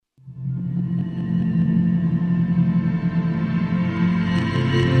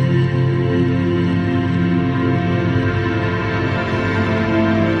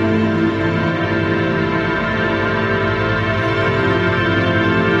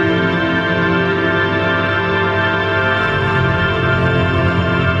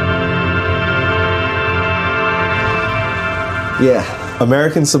Yeah.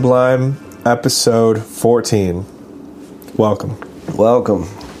 American Sublime, episode 14. Welcome.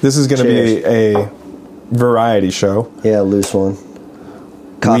 This is going to be a variety show. Yeah, loose one.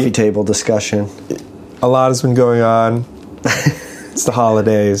 Coffee table discussion. A lot has been going on. It's the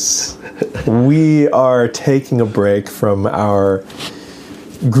holidays. We are taking a break from our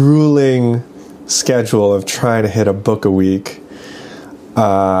grueling schedule of trying to hit a book a week.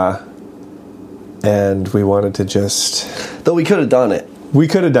 And we wanted to just... Though we could have done it.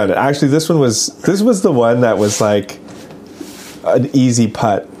 Actually, this was the one that was like an easy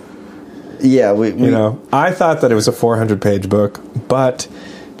putt. Yeah, I thought that it was a 400-page book, but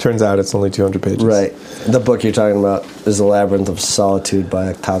turns out it's only 200 pages. Right. The book you're talking about is The Labyrinth of Solitude by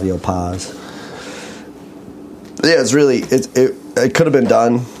Octavio Paz. Yeah, it's really... It could have been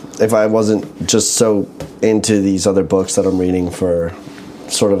done if I wasn't just so into these other books that I'm reading for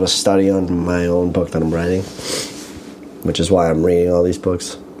sort of a study on my own book that I'm writing, which is why I'm reading all these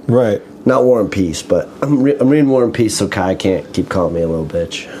books. Right. Not War and Peace, but I'm reading War and Peace so Kai can't keep calling me a little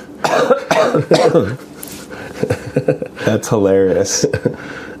bitch. That's hilarious.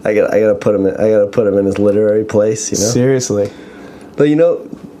 I gotta put him in his literary place, Seriously. But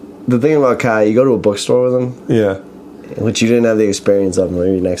the thing about Kai, you go to a bookstore with him. Yeah. Which you didn't have the experience of.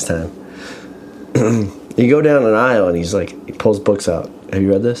 Maybe next time. You go down an aisle and he pulls books out. Have you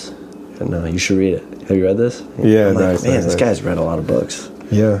read this? No, you should read it. Have you read this? Yeah, I'm like, nice. Man, nice, this nice. guy's read a lot of books.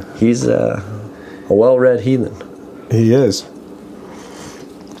 Yeah. He's a well-read heathen. He is.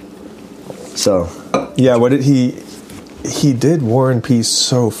 So. Yeah, what did he did War and Peace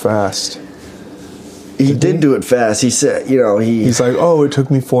so fast. He did do it fast. He said, He's like, oh, it took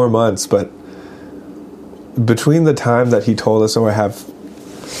me 4 months, but between the time that he told us, I have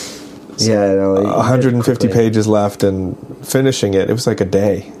 150 pages left and finishing it was like a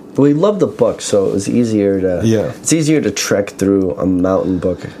day. Well, he loved the book, so it was easier to... Yeah. It's easier to trek through a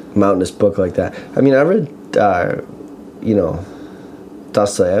mountainous book like that. I mean, I read,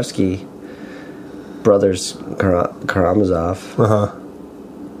 Dostoevsky, Brothers Karamazov,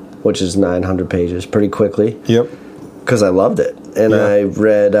 which is 900 pages, pretty quickly. Yep. Because I loved it. And I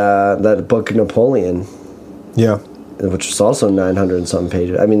read that book, Napoleon. Yeah. Which was also 900 and something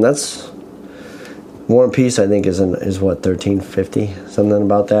pages. I mean, that's... War and Peace, I think, is what, 1350? Something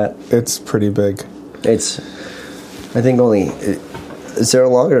about that. It's pretty big. It's, I think only... Is there a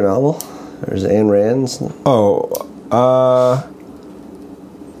longer novel? Or is it Ayn Rand's? Oh,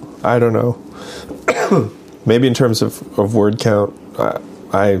 I don't know. Maybe in terms of word count,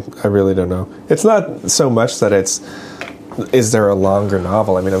 I really don't know. It's not so much that is there a longer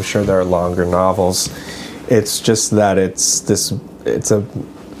novel? I mean, I'm sure there are longer novels. It's just that it's a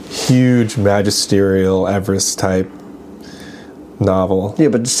huge magisterial Everest type novel. Yeah,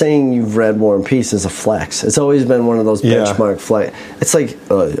 but saying you've read War and Peace is a flex. It's always been one of those benchmark flex. It's like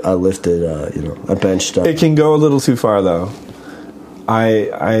I lifted, I benched up. It can go a little too far though.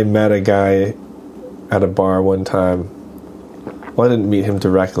 I met a guy at a bar one time. Well, I didn't meet him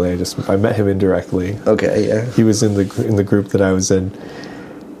directly. I met him indirectly. Okay, yeah. He was in the group that I was in,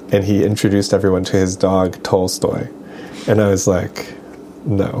 and he introduced everyone to his dog Tolstoy, and I was like,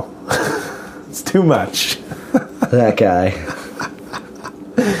 no, it's too much. That guy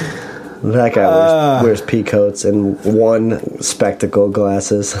wears pea coats and one spectacle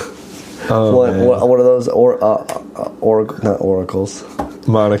glasses. One of those not oracles.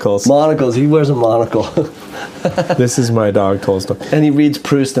 Monocles. He wears a monocle. This is my dog Tolstoy. And he reads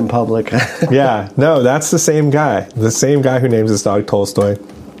Proust in public. Yeah, no, that's the same guy. The same guy who names his dog Tolstoy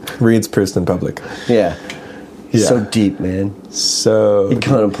reads Proust in public. Yeah. He's so deep, man. He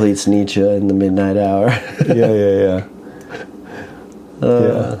contemplates Nietzsche in the midnight hour. Yeah.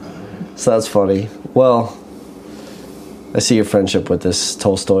 So that's funny. Well, I see your friendship with this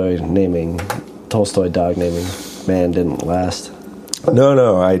Tolstoy dog naming man didn't last.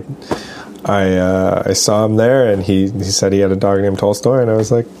 No. I saw him there, and he said he had a dog named Tolstoy, and I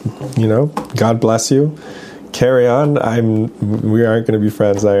was like, God bless you. Carry on. We aren't going to be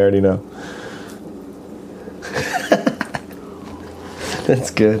friends. I already know.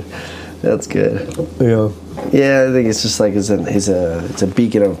 That's good. Yeah. Yeah, I think it's just like it's a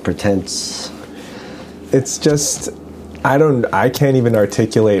beacon of pretense. It's just I can't even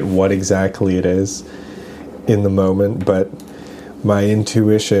articulate what exactly it is in the moment, but my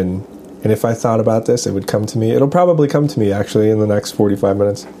intuition, and if I thought about this, it would come to me. It'll probably come to me actually in the next 45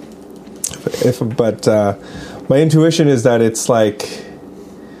 minutes. But my intuition is that it's like,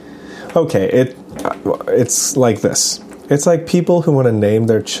 okay, it's like this. It's like people who want to name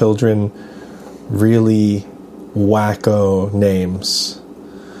their children really wacko names,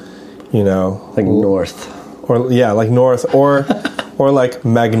 like North. or like North, or like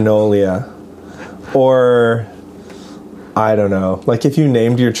Magnolia, or I don't know. Like if you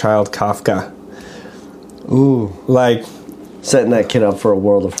named your child Kafka, Ooh, like setting that kid up for a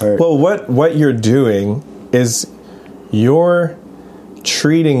world of hurt. well, what you're doing is you're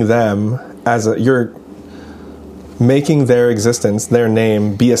treating them as you're making their existence, their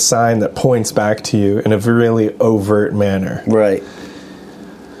name, be a sign that points back to you in a really overt manner. Right.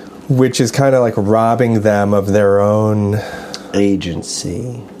 Which is kind of like robbing them of their own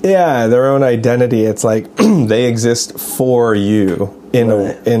agency. Yeah, their own identity. It's like they exist for you in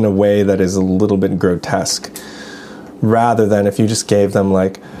a way that is a little bit grotesque. Rather than if you just gave them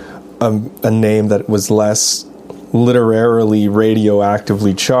like a name that was less literarily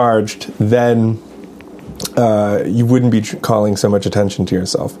radioactively charged, then you wouldn't be calling so much attention to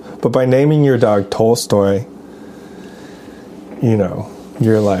yourself. But by naming your dog Tolstoy, you know,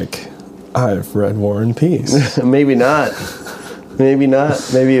 you're like, I've read War and Peace. Maybe not. Maybe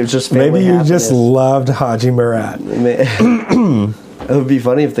not. Maybe it was just family Maybe you happiness. just loved Haji Marat. It would be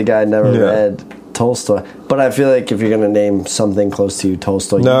funny if the guy never read Tolstoy. But I feel like if you're going to name something close to you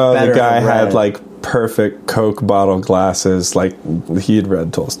Tolstoy, no, you better the guy have read. had like perfect Coke bottle glasses. Like he had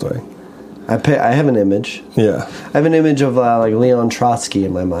read Tolstoy. I have an image. Yeah, I have an image of like Leon Trotsky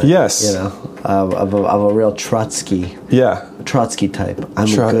in my mind. Yes, you know, of a real Trotsky. Yeah, Trotsky type.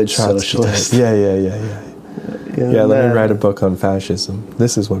 I'm a good socialist. Yeah. Yeah, let me write a book on fascism.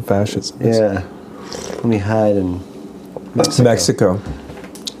 This is what fascism is. Yeah, let me hide in Mexico.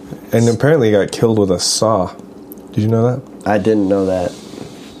 And apparently he got killed with a saw. Did you know that? I didn't know that.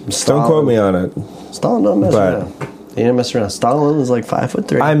 Don't quote me on it. Stalin don't mess around. He didn't mess around. Stalin was like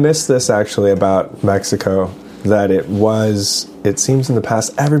 5'3". I missed this actually about Mexico. That it seems in the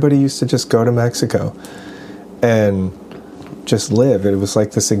past, everybody used to just go to Mexico and just live. It was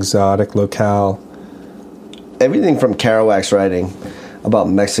like this exotic locale. Everything from Kerouac's writing about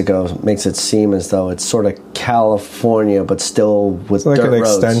Mexico makes it seem as though it's sort of California, but still with like dirt an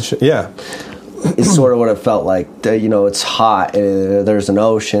roads. extension. Yeah, it's sort of what it felt like. You know, it's hot. There's an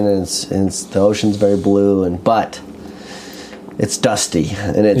ocean, and the ocean's very blue, but it's dusty,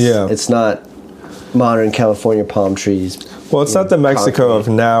 and it's not modern California palm trees. Well, it's not the Mexico of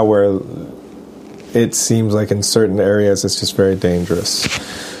now where it seems like in certain areas it's just very dangerous.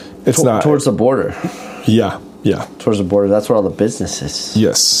 It's not towards the border. Yeah. Towards the border. That's where all the business is.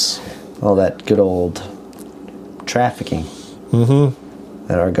 Yes. All that good old trafficking. Mm-hmm.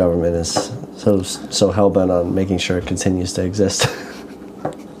 That our government is so hell-bent on making sure it continues to exist.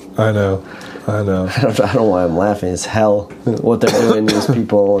 I know. I don't know why I'm laughing. It's hell what they're doing to these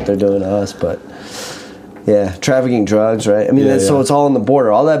people, what they're doing to us, but yeah, trafficking drugs, right? I mean, so it's all on the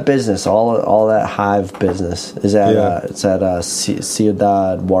border. All that business, all that hive business is at it's at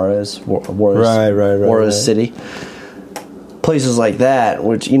Ciudad Juarez, Juarez City. Places like that,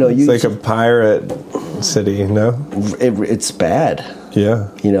 which it's like a pirate city, no? It's bad. Yeah,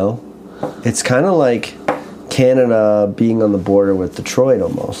 it's kind of like Canada being on the border with Detroit,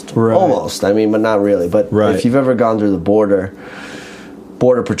 almost. Right. Almost. I mean, but not really. But if you've ever gone through the border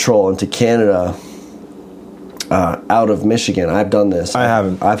patrol into Canada. Out of Michigan, I've done this. I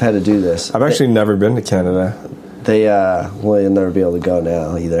haven't. I've had to do this. I've actually never been to Canada. You'll never be able to go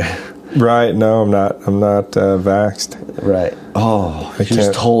now either. Right? No, I'm not vaxxed. Right. Oh, you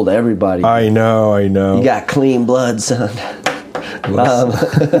just told everybody. I know. You got clean blood, son.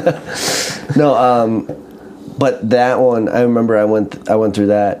 But that one, I remember I went through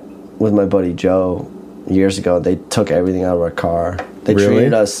that with my buddy Joe years ago. They took everything out of our car. They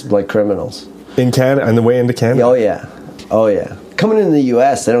treated us like criminals. In Canada, on the way into Canada? Oh yeah. Coming into the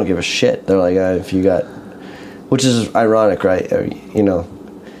U.S., they don't give a shit. They're like, if you got... Which is ironic, right?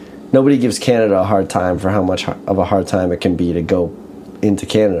 Nobody gives Canada a hard time for how much of a hard time it can be to go into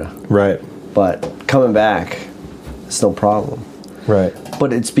Canada. Right. But coming back, it's no problem. Right.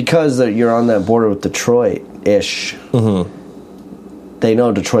 But it's because that you're on that border with Detroit-ish. Mm-hmm. They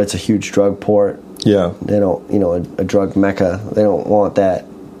know Detroit's a huge drug port. Yeah. They don't, a drug mecca. They don't want that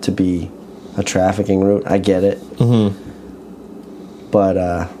to be a trafficking route. I get it. Mm-hmm. But,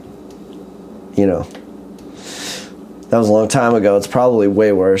 that was a long time ago. It's probably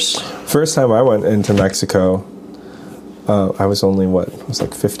way worse. First time I went into Mexico, I was only, I was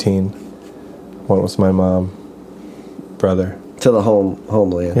like 15. One was my mom, brother. To the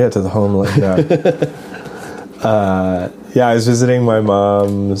homeland. Yeah, to the homeland, yeah. I was visiting my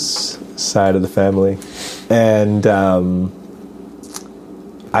mom's side of the family. And,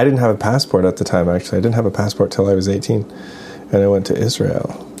 I didn't have a passport at the time, actually. I didn't have a passport till I was 18. And I went to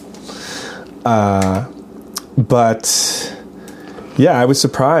Israel. But, yeah, I was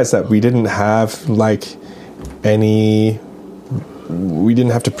surprised that we didn't have, we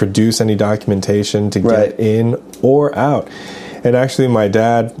didn't have to produce any documentation to Right. get in or out. And actually, my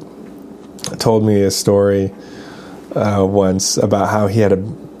dad told me a story once about how he had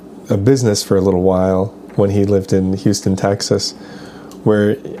a business for a little while when he lived in Houston, Texas,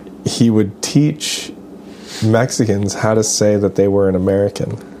 where he would teach Mexicans how to say that they were an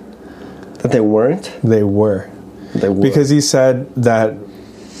American. That they weren't? They were. They were. Because he said that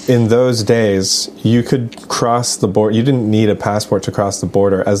in those days, you could cross the border. You didn't need a passport to cross the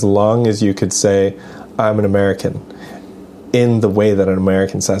border as long as you could say, I'm an American, in the way that an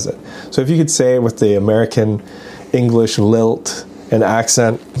American says it. So if you could say it with the American English lilt and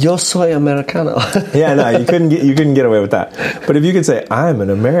accent, Yo soy americano. yeah, no, you couldn't get away with that. But if you could say, I'm an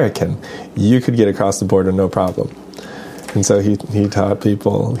American, you could get across the border no problem. And so he taught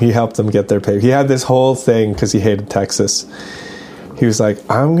people, he helped them get their pay. He had this whole thing because he hated Texas. He was like,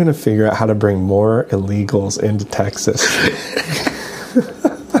 I'm going to figure out how to bring more illegals into Texas.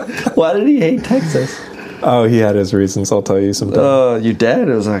 Why did he hate Texas? Oh, he had his reasons. I'll tell you sometime. Oh, your dad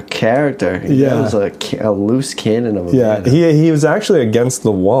was a character. Yeah. He was a loose cannon of a Yeah, man. he was actually against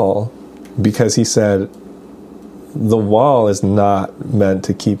the wall because he said the wall is not meant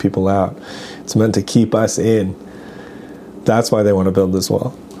to keep people out. It's meant to keep us in. That's why they want to build this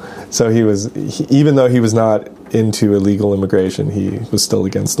wall. So even though he was not into illegal immigration, he was still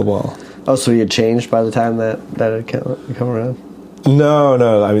against the wall. Oh, so he had changed by the time that had come around?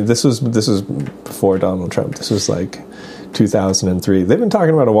 No. I mean, this was before Donald Trump. This was like 2003. They've been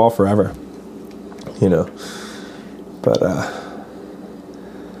talking about a wall forever, But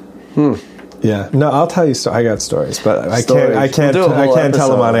yeah. No, I'll tell you. I got stories, but I can't tell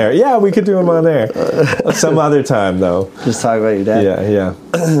them on air. Yeah, we could do them on air some other time, though. Just talk about your dad. Yeah.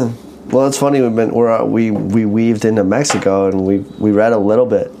 Well, it's funny. We weaved into Mexico, and we read a little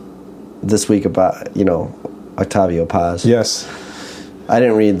bit this week about Octavio Paz. Yes. I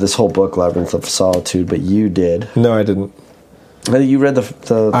didn't read this whole book, Labyrinth of Solitude, but you did. No, I didn't. You read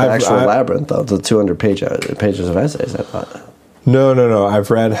the actual Labyrinth, though, the 200 pages of essays, I thought. No. I've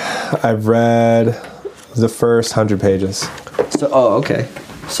read the first 100 pages. So, okay.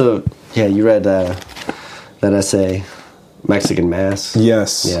 So, yeah, you read that essay, Mexican Mass.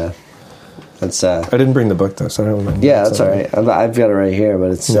 Yes. Yeah. That's. I didn't bring the book though, so I don't remember. Yeah, that's all right. I've got it right here, but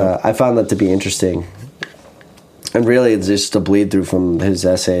it's. Yeah. I found that to be interesting, and really, it's just a bleed through from his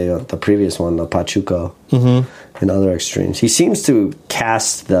essay, the previous one, the Pachuco, and other extremes. He seems to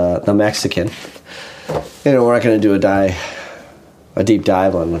cast the Mexican. We're not going to do a deep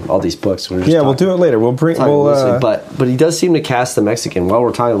dive on all these books. We'll do it later. But he does seem to cast the Mexican while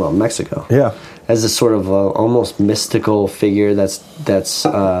we're talking about Mexico. Yeah, as a sort of almost mystical figure that's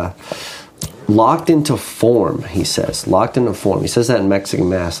locked into form. He says locked into form. He says that in Mexican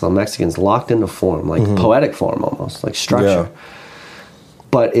Mass. The Mexicans locked into form, like poetic form, almost like structure,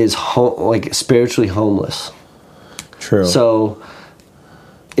 but is like spiritually homeless. True. So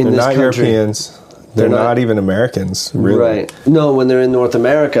in they're this not country, Europeans. They're not even Americans, really. Right. No, when they're in North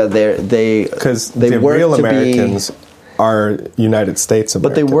America, they real Americans are United States Americans.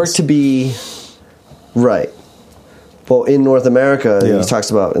 But they work to be right. Well, in North America, he talks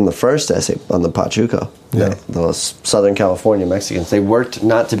about in the first essay on the Pachuco, those Southern California Mexicans, they worked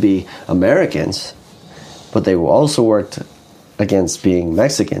not to be Americans, but they also worked against being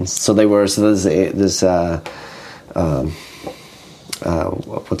Mexicans. So they were what's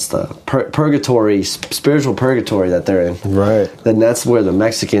the purgatory, spiritual purgatory that they're in. Right. Then that's where the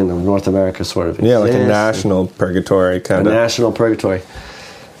Mexican of North America sort of exists. Yeah, like a national purgatory kind of. A national purgatory.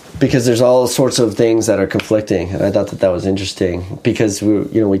 Because there's all sorts of things that are conflicting. And I thought that was interesting because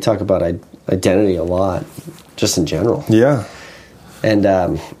we talk about identity a lot, just in general. Yeah. And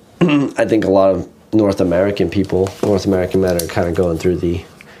I think a lot of North American men are kind of going through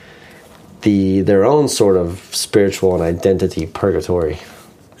their own sort of spiritual and identity purgatory.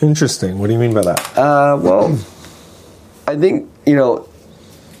 Interesting. What do you mean by that? Well, I think,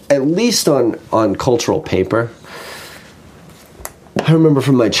 at least on cultural paper, I remember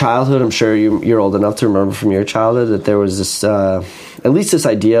from my childhood, I'm sure you're old enough to remember from your childhood, that there was this, at least this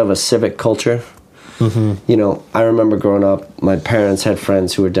idea of a civic culture. Mm-hmm. I remember growing up, my parents had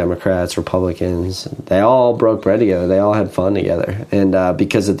friends who were Democrats, Republicans. They all broke bread together. They all had fun together. And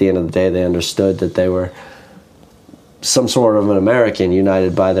because at the end of the day, they understood that they were some sort of an American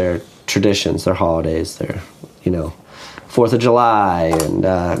united by their traditions, their holidays, their, 4th of July and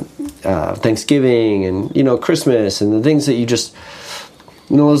Thanksgiving and, Christmas and the things that you just,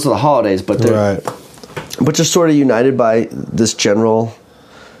 those are the holidays, but they're but just sort of united by this general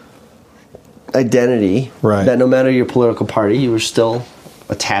identity, that no matter your political party, you were still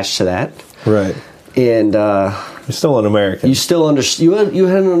attached to that. Right. And you're still an American. You still you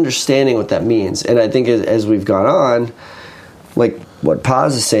had an understanding what that means. And I think as we've gone on, like what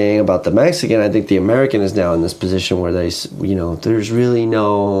Paz is saying about the Mexican, I think the American is now in this position where there's really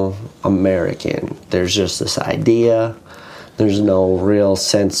no American. There's just this idea. There's no real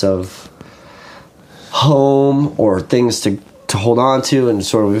sense of home or things to hold on to, and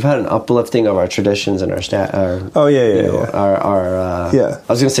sort of we've had an uplifting of our traditions and our I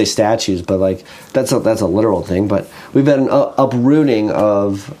was gonna say statues, but like that's a literal thing. But we've had an uprooting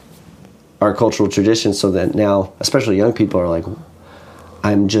of our cultural traditions, so that now, especially young people, are like,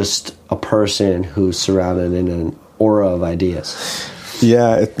 I'm just a person who's surrounded in an aura of ideas.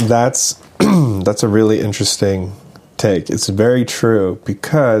 Yeah, that's a really interesting take. It's very true,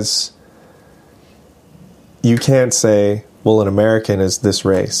 because you can't say, well, an American is this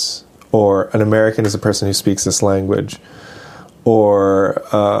race, or an American is a person who speaks this language, or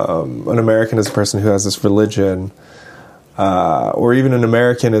an American is a person who has this religion, or even an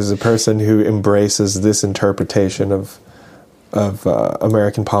American is a person who embraces this interpretation of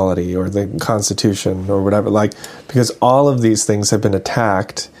American polity or the Constitution or whatever. Like, because all of these things have been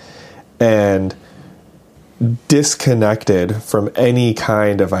attacked and disconnected from any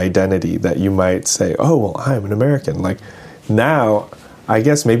kind of identity that you might say, oh, well, I'm an American. Like, now, I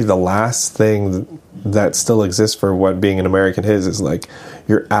guess maybe the last thing that still exists for what being an American is like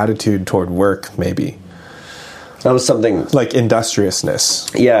your attitude toward work, maybe. That was something... like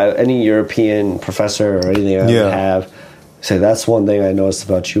industriousness. Yeah, any European professor or anything I would have say, that's one thing I noticed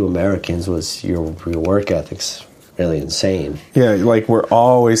about you Americans was your work ethic's really insane. Yeah, like we're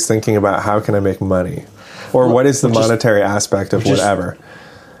always thinking about how can I make money? Or what is the monetary aspect of whatever?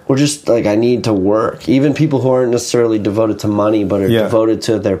 We're just like, I need to work. Even people who aren't necessarily devoted to money, but are devoted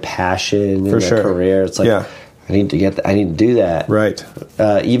to their passion and their career. It's like, I need to do that. Right.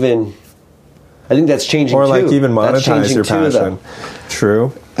 Even, I think that's changing or too. Or like even monetize your passion.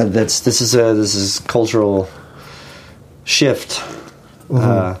 True. This is cultural shift.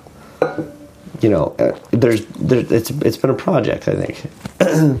 Mm-hmm. It's been a project, I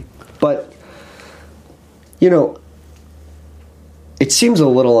think. But, it seems a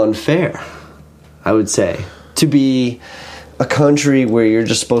little unfair, I would say, to be a country where you're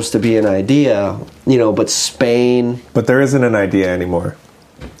just supposed to be an idea, but Spain... But there isn't an idea anymore.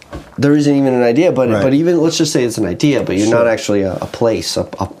 There isn't even an idea, but even, let's just say it's an idea, but you're not actually a place, a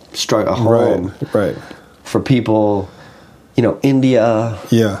home. Right. For people, India,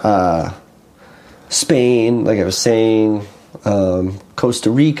 Spain, like I was saying,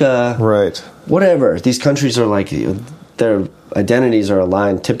 Costa Rica, right? Whatever. These countries are like, their identities are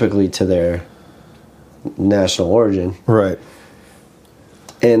aligned typically to their national origin, right?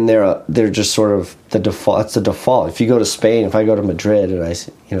 And they're just sort of the default. It's the default. If you go to Spain, if I go to Madrid,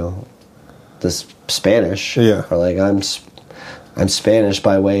 and this Spanish, or like I'm Spanish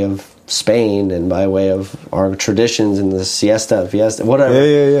by way of Spain and by way of our traditions and the siesta, fiesta, whatever.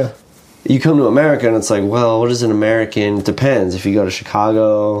 Yeah. You come to America and it's like, well, what is an American? It depends. If you go to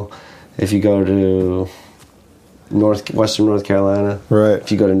Chicago, if you go to Western North Carolina, right?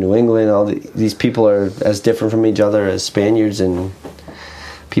 If you go to New England, these people are as different from each other as Spaniards and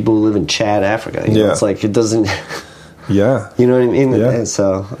people who live in Chad, Africa. It's like it doesn't. Yeah. You know what I mean? Yeah. And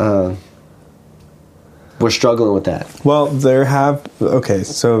so we're struggling with that. Well,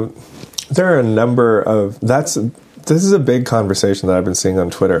 so there are a number of This is a big conversation that I've been seeing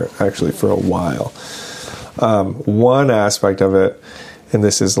on Twitter, actually, for a while. One aspect of it, and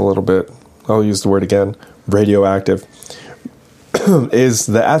this is a little bit, I'll use the word again, radioactive, is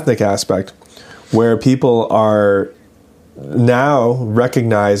the ethnic aspect, where people are now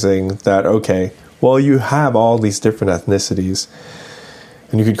recognizing that, okay, well, you have all these different ethnicities,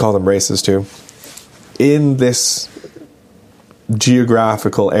 and you could call them races too, in this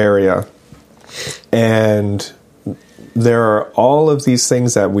geographical area, and there are all of these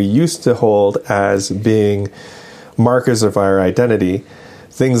things that we used to hold as being markers of our identity,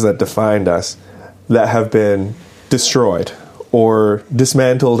 things that defined us, that have been destroyed or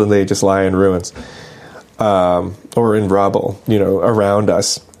dismantled, and they just lie in ruins or in rubble, around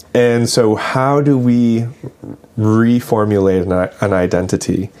us. And so how do we reformulate an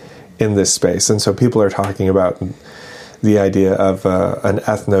identity in this space? And so people are talking about the idea of an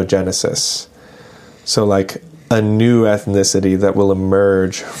ethnogenesis. So like a new ethnicity that will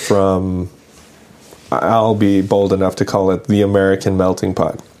emerge from, I'll be bold enough to call it the American melting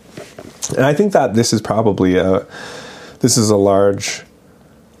pot. And I think that this is probably a large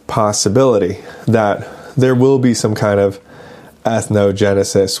possibility that there will be some kind of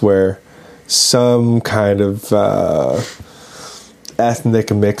ethnogenesis where some kind of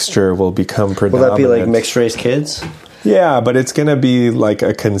ethnic mixture will become Will predominant. that be like mixed race kids? Yeah, but it's going to be like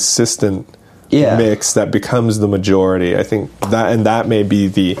a consistent mix that becomes the majority. I think that may be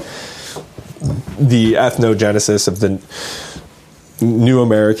the ethnogenesis of the new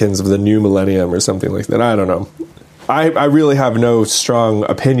Americans of the new millennium or something like that. I don't know. I really have no strong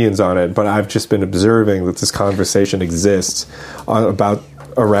opinions on it, but I've just been observing that this conversation exists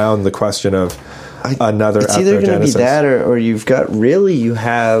around the question of another ethnogenesis. It's either going to be that or you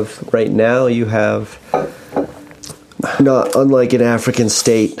have right now, you have, not unlike an African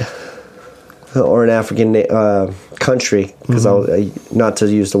state or an African country, because not to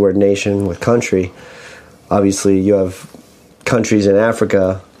use the word nation with country, obviously you have countries in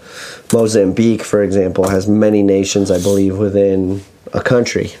Africa. Mozambique, for example, has many nations, I believe, within a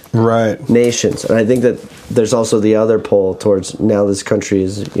country. Right. Nations. And I think that there's also the other pole towards now this country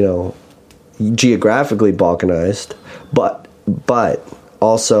is, geographically balkanized, but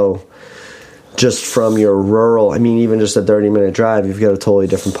also just from your rural, even just a 30-minute drive, you've got a totally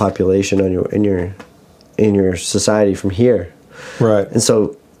different population in your society from here. Right. And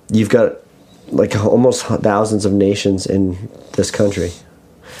so you've got like almost thousands of nations in this country.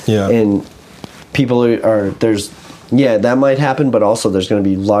 Yeah. And people that might happen, but also there's going to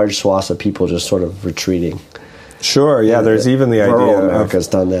be large swaths of people just sort of retreating. Sure, yeah, there's even the idea America's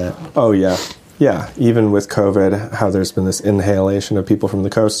done that. Oh, yeah. Yeah, even with COVID, how there's been this inhalation of people from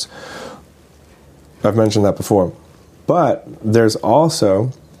the coasts. I've mentioned that before. But there's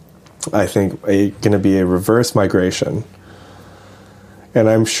also, I think, going to be a reverse migration. And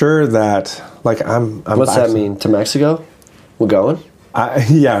I'm sure that, I'm What's that mean? To Mexico? We're going?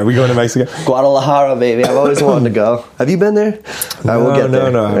 Yeah, are we going to Mexico? Guadalajara, baby. I've always wanted to go. Have you been there? No, we'll get there.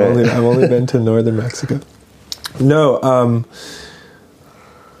 No. I've only been to northern Mexico. No,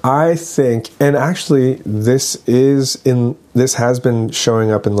 I think, and actually, this has been showing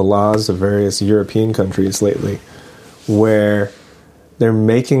up in the laws of various European countries lately, where they're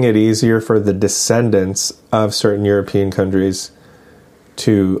making it easier for the descendants of certain European countries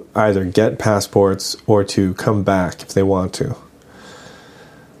to either get passports or to come back if they want to.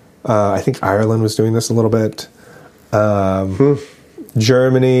 I think Ireland was doing this a little bit.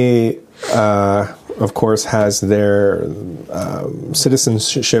 Germany, of course, has their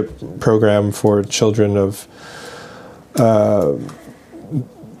citizenship program for children of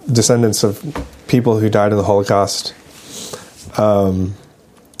descendants of people who died in the Holocaust.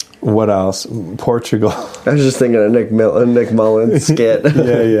 What else? Portugal. I was just thinking of Nick Mullen skit.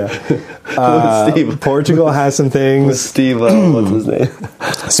 Yeah. Portugal has some things. With Steve, what's his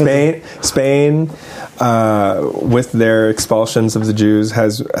name? Spain, with their expulsions of the Jews,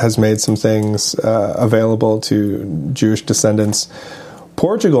 has made some things available to Jewish descendants.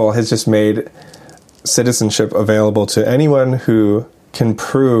 Portugal has just made citizenship available to anyone who can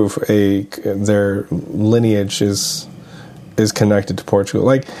prove their lineage is connected to Portugal.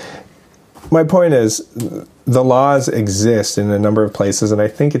 My point is, the laws exist in a number of places, and I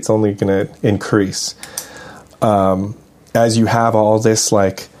think it's only going to increase as you have all this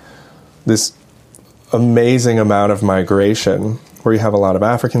this amazing amount of migration, where you have a lot of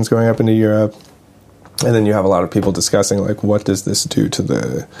Africans going up into Europe, and then you have a lot of people discussing what does this do to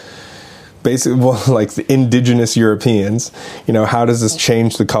the the indigenous Europeans? How does this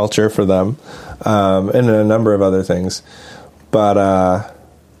change the culture for them, and a number of other things. But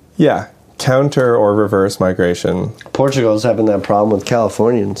counter or reverse migration. Portugal's having that problem with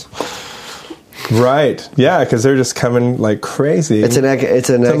Californians. Right. Yeah, because they're just coming like crazy. It's an economic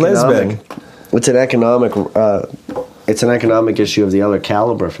issue of the other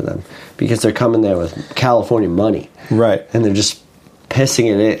caliber for them, because they're coming there with California money. Right. And they're just pissing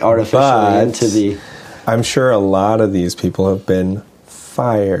it artificially into the... I'm sure a lot of these people have been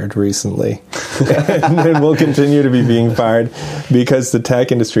fired recently and will continue to be being fired because the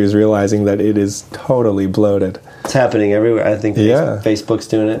tech industry is realizing that it is totally bloated. It's happening everywhere. I think Facebook's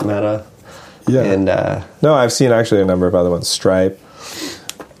doing it, Meta. Yeah. And no, I've seen actually a number of other ones. Stripe.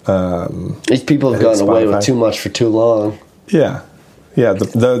 These people have gotten away with too much for too long. Yeah. Yeah,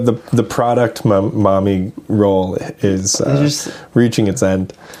 the product mommy role is reaching its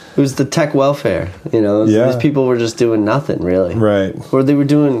end. It was the tech welfare, These people were just doing nothing, really. Right. Or they were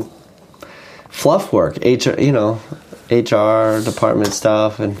doing fluff work, HR department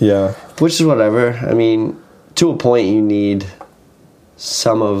stuff, and which is whatever. I mean, to a point, you need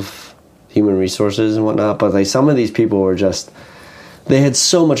some of human resources and whatnot, but some of these people were just... They had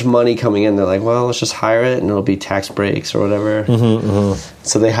so much money coming in. They're like, well, let's just hire it, and it'll be tax breaks or whatever. Mm-hmm, mm-hmm.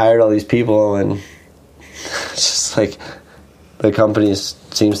 So they hired all these people, and it's just the company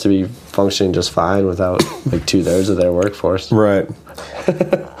seems to be functioning just fine without like 2/3 of their workforce. Right.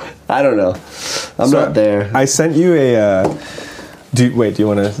 I don't know. I'm not there. I sent you a. Do you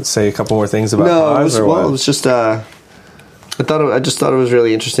want to say a couple more things about Paz? It was just. I just thought it was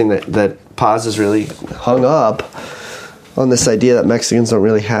really interesting that Paz is really hung up on this idea that Mexicans don't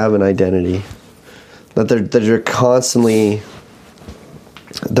really have an identity, that they're constantly.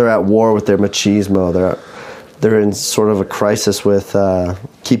 They're at war with their machismo. They're in sort of a crisis with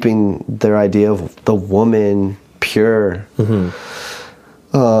keeping their idea of the woman pure.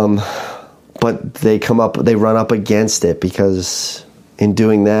 But they run up against it because in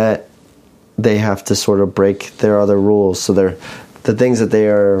doing that, they have to sort of break their other rules. So the things that they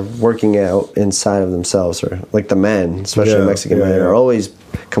are working out inside of themselves, or like the men, especially Mexican men, are always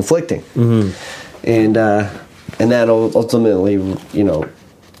conflicting. And that ultimately,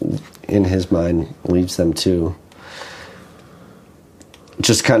 in his mind, leads them to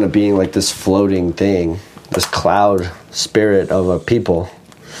just kind of being like this floating thing, this cloud spirit of a people,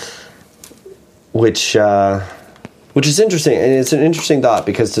 which is interesting. And it's an interesting thought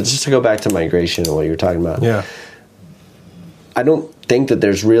because just to go back to migration and what you were talking about, I don't think that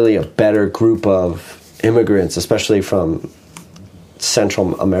there's really a better group of immigrants, especially from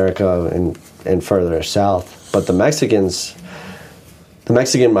Central America and further south, but the Mexican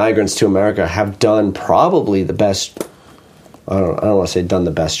migrants to America have done probably the best. I don't want to say done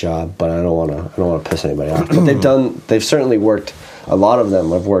the best job, but I don't want to piss anybody off. But they've certainly worked. A lot of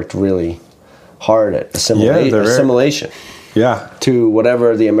them have worked really hard at assimilation. To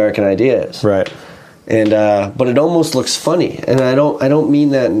whatever the American idea is. Right. And but it almost looks funny, and I don't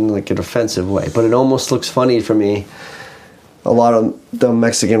mean that in like an offensive way, but it almost looks funny for me. A lot of the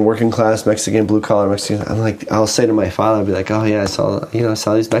Mexican working class, Mexican blue collar Mexican. I'll say to my father, I'll be like, "Oh yeah, I saw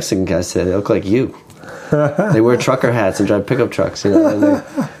these Mexican guys today. They look like you. They wear trucker hats and drive pickup trucks. And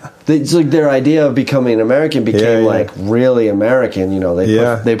it's like their idea of becoming American became like really American.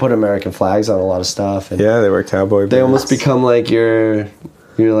 They put American flags on a lot of stuff. And they wear cowboy boots. They almost become like your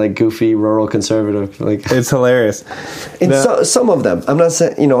like goofy rural conservative. Like it's hilarious. And some of them, I'm not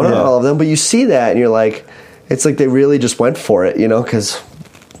saying not all of them, but you see that and you're like. It's like they really just went for it, because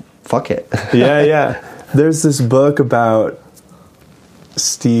fuck it. There's this book about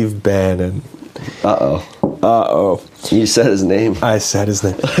Steve Bannon. Uh-oh. You said his name. I said his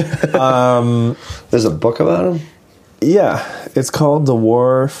name. There's a book about him? Yeah. It's called The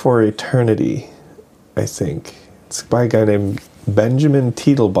War for Eternity, I think. It's by a guy named Benjamin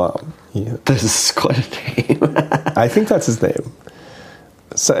Teitelbaum. This is quite a name. I think that's his name.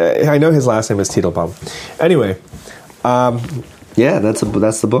 So, I know his last name is Teitelbaum. Anyway, that's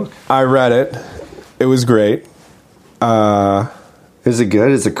the book. I read it. It was great. Is it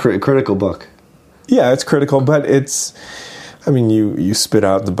good? It's a critical book. Yeah, it's critical, but you spit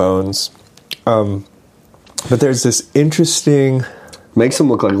out the bones. But there's this interesting. Makes him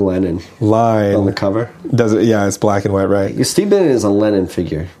look like Lenin line on the cover. Does it? Yeah, it's black and white, right? Steve Bannon is a Lenin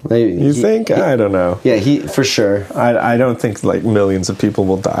figure. You think? I don't know. Yeah, he for sure. I don't think like millions of people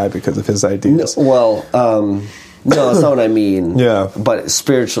will die because of his ideas. No, that's not what I mean. Yeah, but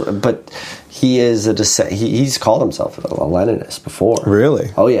spiritual. But he is he's called himself a Leninist before. Really?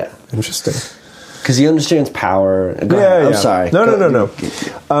 Oh yeah. Interesting. Because he understands power. I'm sorry. No.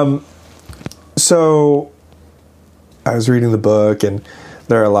 So. I was reading the book, and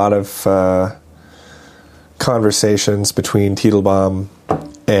there are a lot of conversations between Teitelbaum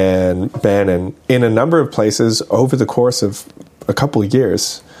and Bannon in a number of places over the course of a couple of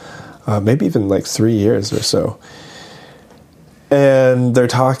years, maybe even like 3 years or so. And they're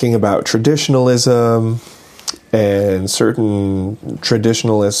talking about traditionalism and certain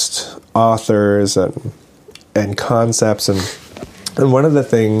traditionalist authors and concepts. And one of the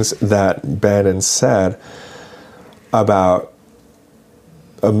things that Bannon said about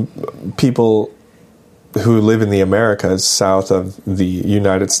people who live in the Americas south of the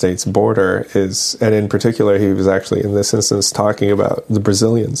United States border and in particular, he was actually in this instance talking about the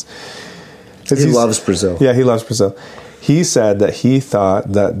Brazilians. He loves Brazil. Yeah, he loves Brazil. He said that he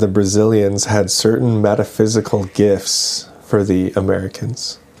thought that the Brazilians had certain metaphysical gifts for the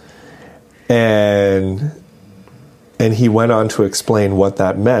Americans. And he went on to explain what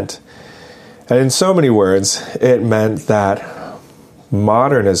that meant. And in so many words, it meant that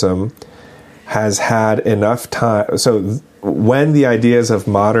modernism has had enough time. So when the ideas of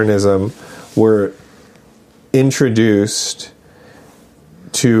modernism were introduced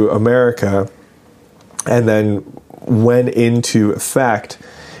to America and then went into effect,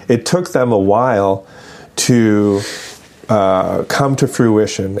 it took them a while to come to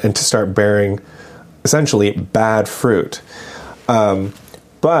fruition and to start bearing essentially bad fruit.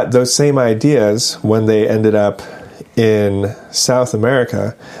 But those same ideas, when they ended up in South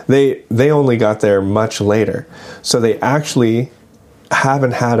America, they only got there much later. So they actually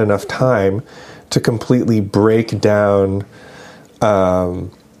haven't had enough time to completely break down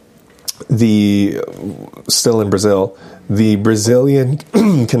still in Brazil, the Brazilian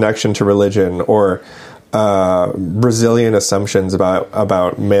connection to religion, or Brazilian assumptions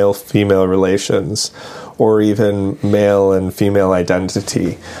about male-female relations, or even male and female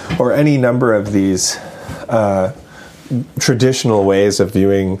identity, or any number of these traditional ways of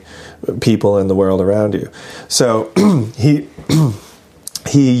viewing people in the world around you. So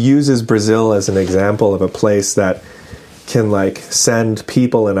he uses Brazil as an example of a place that can like send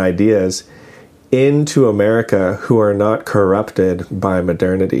people and ideas into America who are not corrupted by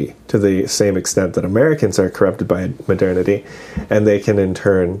modernity to the same extent that Americans are corrupted by modernity, and they can in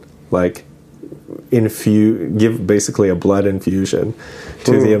turn like give basically a blood infusion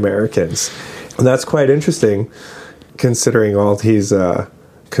to the Americans. And that's quite interesting, considering all these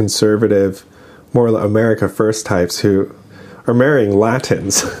conservative, more America First types who are marrying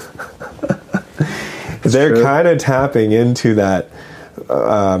Latins. They're kind of tapping into that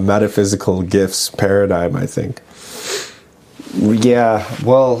metaphysical gifts paradigm, I think. Yeah,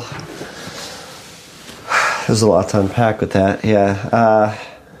 well, there's a lot to unpack with that. Yeah,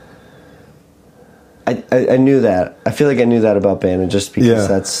 I knew that. I feel like I knew that about Bannon just because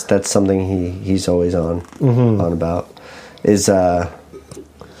that's something he's always on about. Is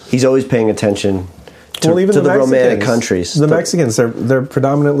he's always paying attention to, even to the Romantic countries. The Mexicans, they're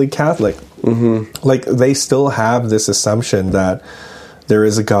predominantly Catholic. Mm-hmm. Like they still have this assumption that there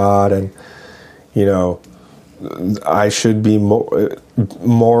is a God, and I should be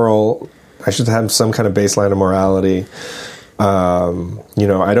moral. I should have some kind of baseline of morality.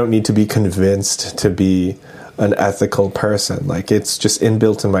 I don't need to be convinced to be an ethical person. Like it's just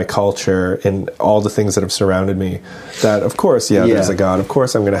inbuilt in my culture, in all the things that have surrounded me, that of course, there's a God. Of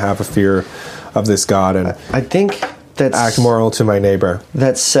course I'm going to have a fear of this God, and I think that's act moral to my neighbor.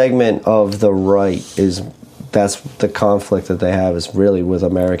 That segment of the right that's the conflict that they have is really with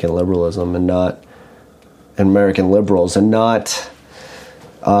American liberalism and not American liberals, and not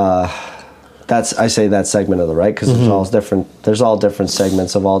I say that segment of the right because there's all different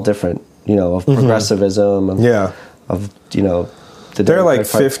segments of all different of progressivism and of there are like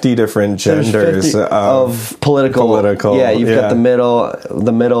 50 different genders of political. Yeah, you've got the middle.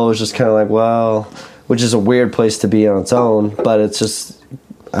 The middle is just kind of like, well, which is a weird place to be on its own, but it's just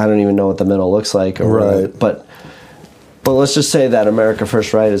I don't even know what the middle looks like. Right. But let's just say that America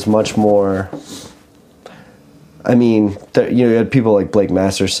First Right is much more. I mean, you had people like Blake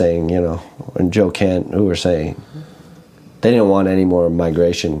Masters saying, and Joe Kent, who were saying they didn't want any more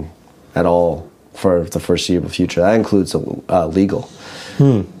migration at all for the foreseeable future. That includes legal,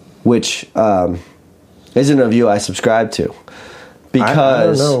 which isn't a view I subscribe to.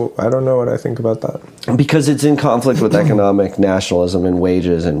 Because I don't know what I think about that. Because it's in conflict with economic nationalism and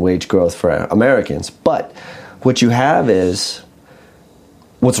wages and wage growth for Americans. But what you have is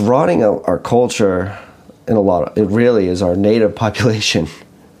what's rotting out our culture in it really is our native population.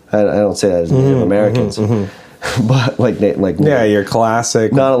 I don't say that as Native Americans. But like your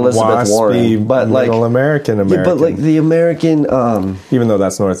classic, not Elizabeth Warren, but middle American. Yeah, but like the American, even though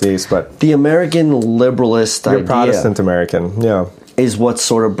that's Northeast, but the American liberalist idea, Protestant American, is what's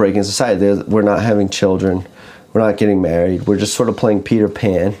sort of breaking society. We're not having children, we're not getting married, we're just sort of playing Peter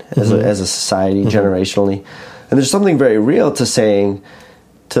Pan as a society generationally, and there's something very real to saying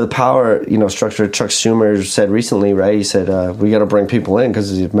to the power structure. Chuck Schumer said recently, right? He said we got to bring people in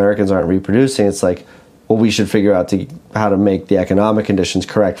because the Americans aren't reproducing. It's like, well, we should figure out how to make the economic conditions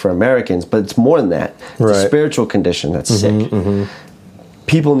correct for Americans. But it's more than that. It's a spiritual condition that's sick.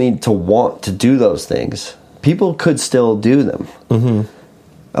 People need to want to do those things. People could still do them.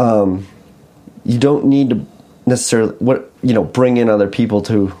 You don't need to necessarily bring in other people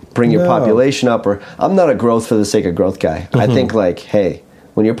to bring your population up. Or I'm not a growth for the sake of growth guy. I think like, hey,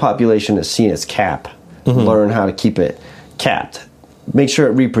 when your population is seen as cap, learn how to keep it capped. Make sure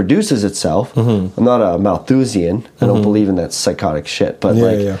it reproduces itself. I'm not a Malthusian. I don't believe in that psychotic shit. But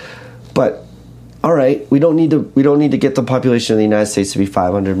but all right, we don't need to get the population of the United States to be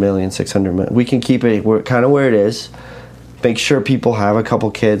 500 million, 600 million. We can keep it kind of where it is. Make sure people have a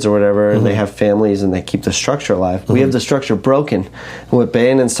couple kids or whatever, and they have families, and they keep the structure alive. We have the structure broken. And what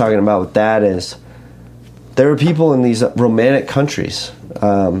Bannon's talking about with that is there are people in these romantic countries.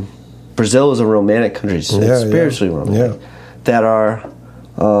 Brazil is a romantic country. It's spiritually romantic. That are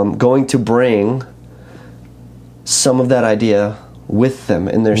going to bring some of that idea with them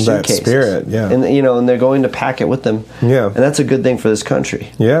in their That suitcases. spirit, yeah. And and they're going to pack it with them. Yeah. And that's a good thing for this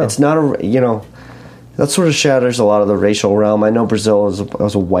country. Yeah. It's not that sort of shatters a lot of the racial realm. I know Brazil is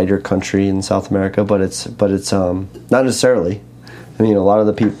a whiter country in South America, but it's not necessarily. I mean, a lot of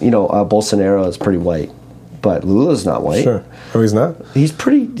the people, Bolsonaro is pretty white, but Lula's not white. Sure. Oh, he's not? He looks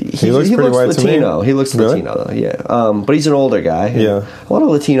pretty white Latino. to me. He looks Really? Latino, though, yeah. But he's an older guy. Yeah. A lot of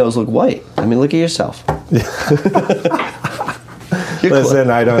Latinos look white. I mean, look at yourself. Listen,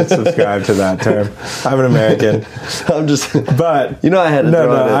 I don't subscribe to that term. I'm an American. I'm just... But... I had to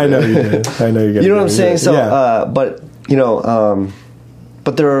throw it in I know there. you did. I know you got. You know what I'm saying? So, yeah. but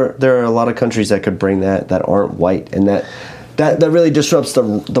there are a lot of countries that could bring that aren't white, and that really disrupts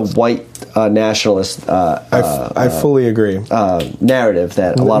the white nationalist I fully agree. narrative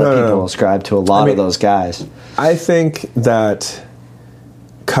that a lot of people ascribe to a lot of those guys. I think that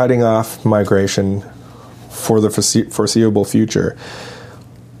cutting off migration for the foreseeable future,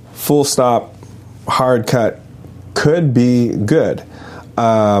 full stop, hard cut, could be good.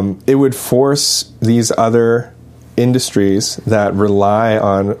 It would force these other industries that rely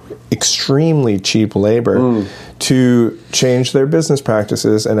on extremely cheap labor to change their business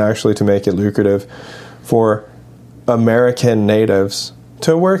practices and actually to make it lucrative for American natives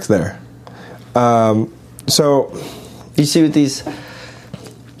to work there. So you see what these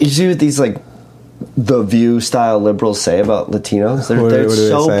like the View style liberals say about Latinos. They're what do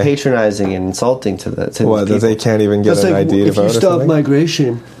so they say? patronizing and insulting to what, these that people. they can't even get It's an like, ID to if vote you or stop something?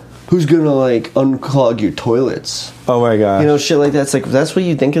 migration, who's gonna unclog your toilets? Oh my gosh. Shit like that. It's like, that's what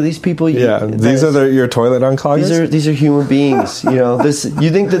you think of these people. These are your toilet uncloggers? These are human beings. You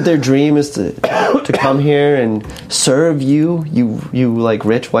think that their dream is to come here and serve you like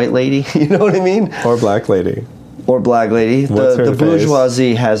rich white lady. You know what I mean? Or black lady. Or black lady. What's her The face?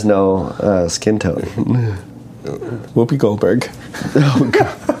 bourgeoisie has no skin tone. Whoopi Goldberg.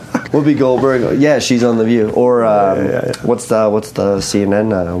 Whoopi Goldberg. Yeah, she's on The View. Or yeah. what's the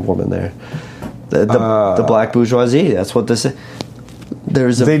CNN woman there? The black bourgeoisie. That's what this is.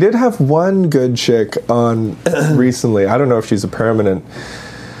 They did have one good chick on recently. I don't know if she's a permanent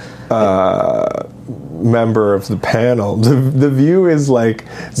member of the panel. The View is like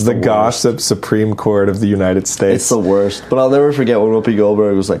the gossip Supreme Court of the United States. It's the worst. But I'll never forget when Whoopi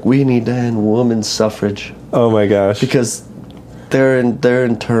Goldberg was like, "We need to end women's suffrage." Oh my gosh! Because they're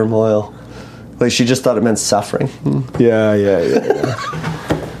in turmoil. Like, she just thought it meant suffering. Yeah.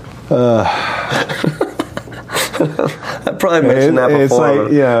 I probably mentioned that before. It's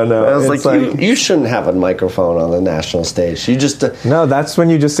like, yeah, no. I was like, you shouldn't have a microphone on the national stage. You just... No, that's when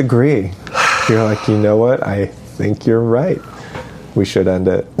you just agree. You're like, you know what? I think you're right. We should end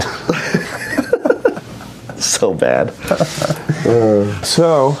it. So bad.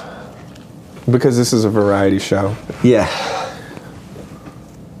 So, because this is a variety show. Yeah.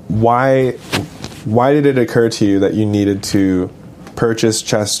 Why did it occur to you that you needed to purchase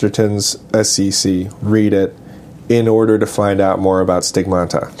Chesterton's Assisi, read it, in order to find out more about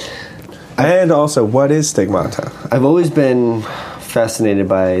stigmata? And also, what is stigmata? I've always been fascinated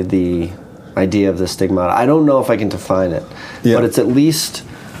by the idea of the stigmata. I don't know if I can define it, but it's at least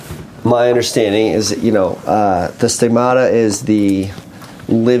my understanding is that, the stigmata is the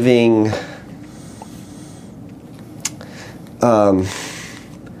living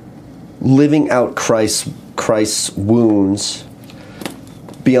out Christ's wounds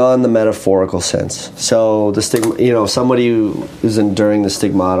beyond the metaphorical sense. So the stigma, somebody who is enduring the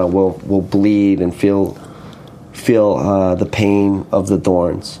stigmata will bleed and feel the pain of the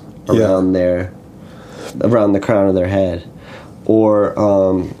thorns around around the crown of their head, or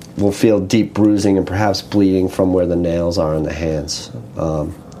will feel deep bruising and perhaps bleeding from where the nails are in the hands,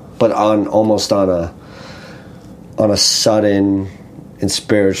 but almost on a sudden and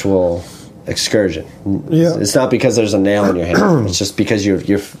spiritual excursion. Yeah. It's not because there's a nail in your hand. It's just because you're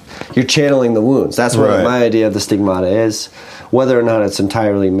channeling the wounds. That's what my idea of the stigmata is. Whether or not it's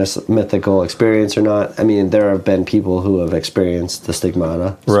entirely mythical experience or not, I mean, there have been people who have experienced the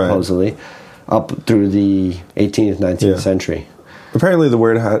stigmata, supposedly, up through the 18th, 19th century. Apparently the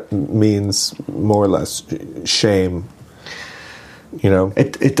word means more or less shame.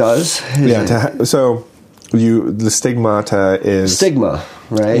 It does. Yeah. So the stigmata is stigma,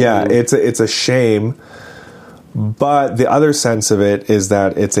 right? Yeah, it's a shame, but the other sense of it is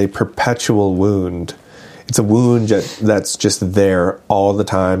that it's a perpetual wound. It's a wound that's just there all the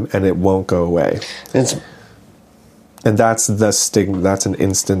time, and it won't go away. And that's the stigma. That's an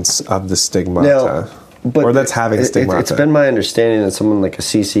instance of the stigmata, or that's having stigmata. It's been my understanding that someone like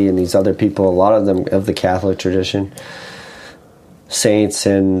Assisi and these other people, a lot of them of the Catholic tradition, saints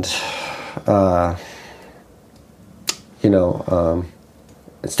and it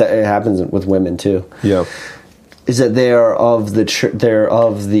happens with women too. Yeah. Is that they are of the church.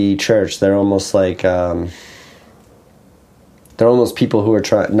 They're almost like they're almost people who are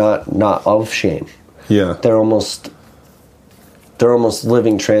not of shame. Yeah. They're almost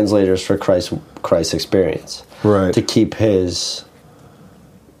living translators for Christ's experience. Right. To keep the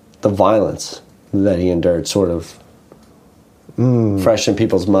violence that he endured sort of fresh in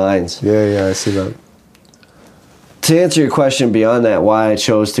people's minds. Yeah, I see that. To answer your question beyond that, why I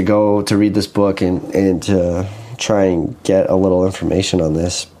chose to go to read this book and to try and get a little information on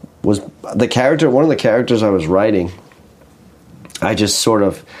this was one of the characters I was writing. I just sort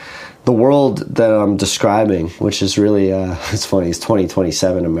of, the world that I'm describing, which is really, it's funny, it's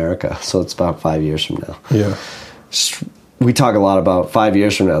 2027 America, so it's about 5 years from now. Yeah. We talk a lot about 5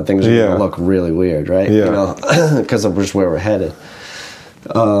 years from now, things are going to look really weird, right? Yeah. Because of just where we're headed.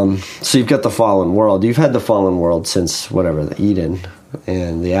 So you've got the fallen world. You've had the fallen world since, the Eden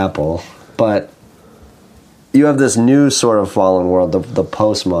and the apple. But you have this new sort of fallen world, the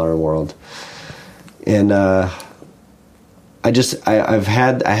postmodern world. And I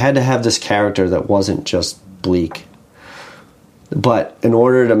had to have this character that wasn't just bleak. But in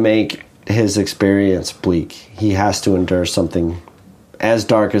order to make his experience bleak, he has to endure something as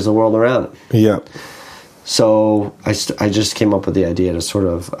dark as the world around him. Yeah. So I just came up with the idea to sort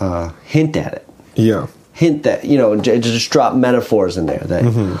of hint at it. Yeah. Hint that, just drop metaphors in there that,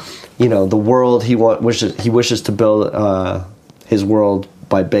 the world he wishes to build his world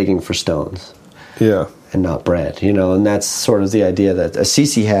by begging for stones. Yeah. And not bread, and that's sort of the idea that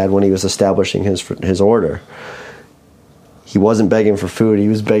Assisi had when he was establishing his order. He wasn't begging for food; he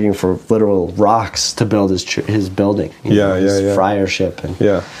was begging for literal rocks to build his building. His friarship, and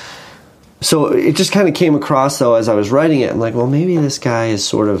so it just kind of came across though as I was writing it. I'm like, well, maybe this guy is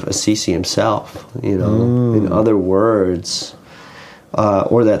sort of Assisi himself, in other words.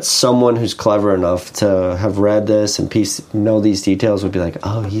 Or that someone who's clever enough to have read this and know these details would be like,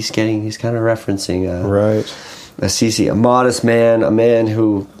 oh, he's kind of referencing Assisi, a modest man, a man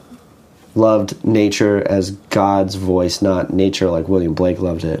who loved nature as God's voice, not nature like William Blake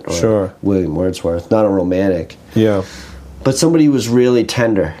loved it, or William Wordsworth, not a romantic. Yeah. But somebody who was really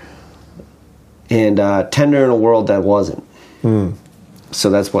tender, and tender in a world that wasn't. So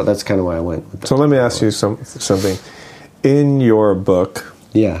that's kind of why I went with that. So let me ask you something. In your book,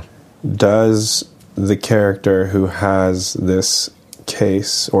 does the character who has this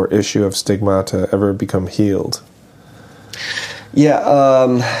case or issue of stigmata ever become healed?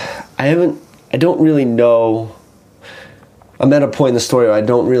 I don't really know. I'm at a point in the story where I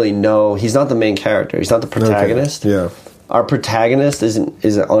don't really know. He's not the main character. He's not the protagonist. Okay. Yeah. Our protagonist is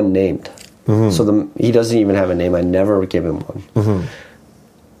unnamed. So he doesn't even have a name. I never give him one.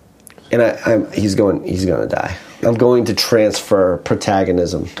 And he's going to die. I'm going to transfer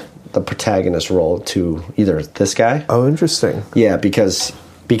the protagonist role to either this guy. Oh, interesting. Yeah, because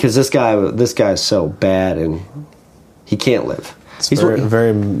this guy is so bad and he can't live. He's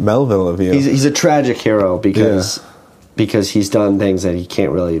very Melville of you. He's a tragic hero because he's done things that he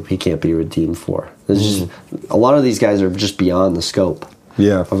can't be redeemed for. Just, a lot of these guys are just beyond the scope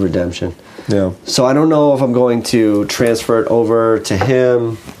of redemption. Yeah. So I don't know if I'm going to transfer it over to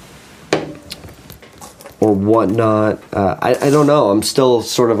him or whatnot. I don't know. I'm still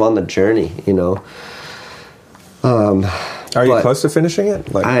sort of on the journey, Are you close to finishing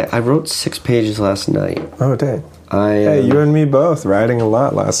it? I wrote 6 pages last night. Oh, dang. Hey, you and me both, writing a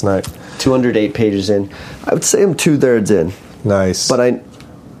lot last night. 208 pages in. I would say I'm 2/3 in. Nice. But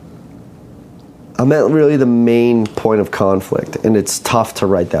I'm at really the main point of conflict, and it's tough to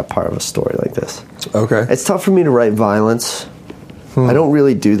write that part of a story like this. Okay. It's tough for me to write violence. I don't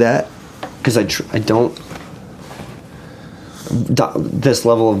really do that because I don't. This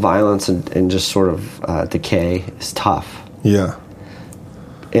level of violence and just sort of decay is tough. Yeah.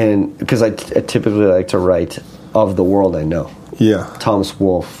 And because I typically like to write of the world I know. Yeah. Thomas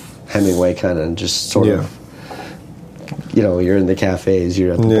Wolfe, Hemingway kind of just sort of, you're in the cafes,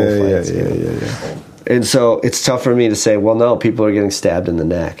 you're at the bullfights. Yeah. And so it's tough for me to say, well, no, people are getting stabbed in the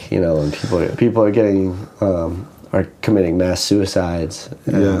neck, and people are getting, are committing mass suicides.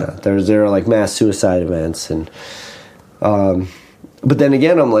 And, there are like mass suicide events and, but then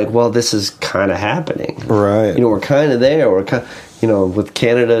again, I'm like, well, this is kind of happening. Right. We're kind of there. We're with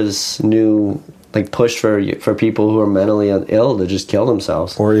Canada's new push for people who are mentally ill to just kill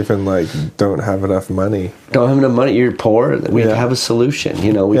themselves, or even don't have enough money. Don't have enough money. You're poor. We have a solution.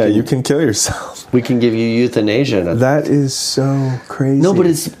 You can kill yourself. We can give you euthanasia. That is so crazy. No, but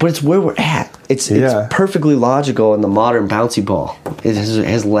it's where we're at. It's perfectly logical in the modern bouncy ball. It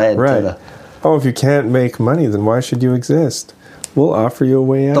has led to oh, if you can't make money, then why should you exist? We'll offer you a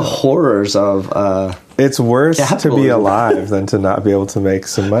way out. The horrors of it's worse capitalism. to be alive than to not be able to make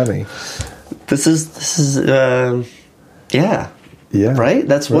some money. This is yeah. Right?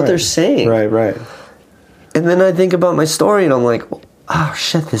 That's what they're saying. Right. And then I think about my story and I'm like, oh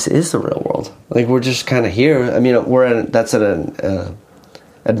shit, this is the real world. Like, we're just kind of here. I mean, that's at an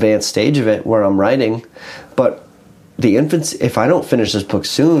advanced stage of it where I'm writing, but the infancy, if I don't finish this book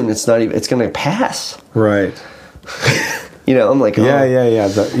soon, it's going to pass. Right. I'm like, oh.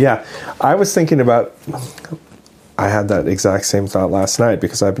 Yeah. I was thinking about, I had that exact same thought last night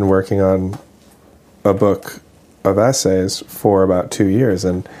because I've been working on a book of essays for about 2 years,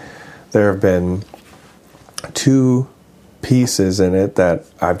 and there have been 2 pieces in it that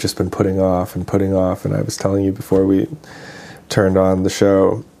I've just been putting off. And I was telling you before we turned on the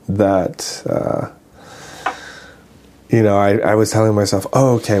show that, I was telling myself,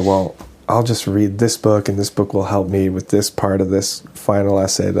 oh, okay, well, I'll just read this book, and this book will help me with this part of this final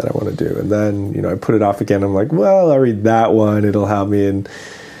essay that I want to do. And then, I put it off again. I'm like, well, I'll read that one. It'll help me.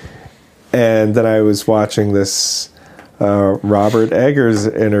 And then I was watching this Robert Eggers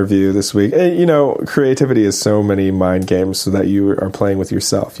interview this week. And, creativity is so many mind games so that you are playing with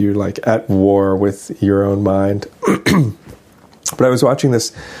yourself. You're like at war with your own mind. But I was watching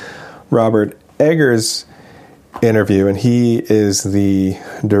this Robert Eggers interview, and he is the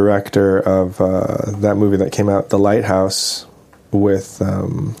director of that movie that came out, The Lighthouse, with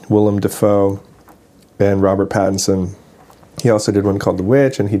Willem Dafoe and Robert Pattinson. He also did one called The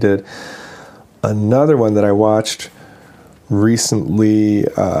Witch, and he did another one that I watched recently,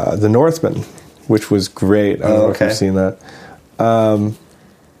 The Northman, which was great. I don't know if you've seen that.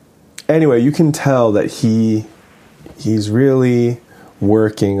 Anyway, you can tell that he's really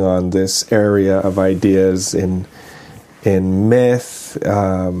working on this area of ideas in myth,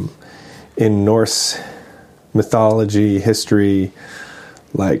 in Norse mythology, history.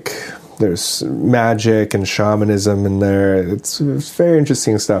 Like, there's magic and shamanism in there. It's very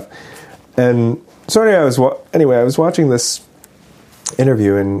interesting stuff. And so anyway, I was watching this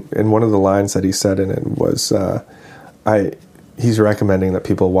interview, and one of the lines that he said in it was, he's recommending that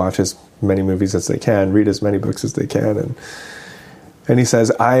people watch as many movies as they can, read as many books as they can, and he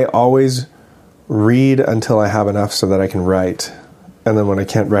says, I always read until I have enough so that I can write, and then when I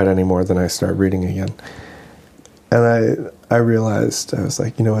can't write anymore, then I start reading again. And I realized, I was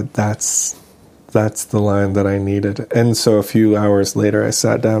like, you know what, that's the line that I needed. And so a few hours later, I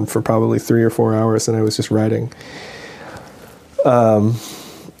sat down for probably 3 or 4 hours, and I was just writing. And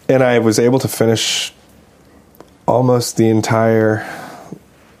I was able to finish almost the entire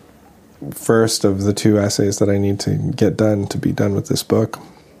first of the 2 essays that I need to get done to be done with this book.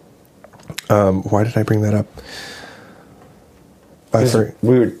 Why did I bring that up?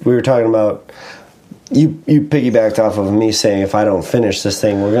 We were talking about, you piggybacked off of me saying, if I don't finish this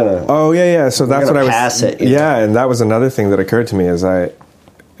thing, we're gonna. Oh yeah. So that's what I was. Pass it. Yeah, and that was another thing that occurred to me as I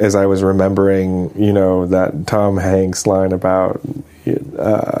was remembering, that Tom Hanks line about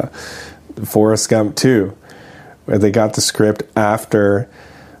Forrest Gump 2, where they got the script after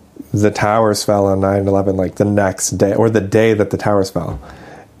the towers fell on 9/11, like the next day, or the day that the towers fell.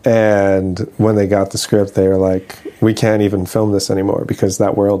 And when they got the script, they were like, we can't even film this anymore because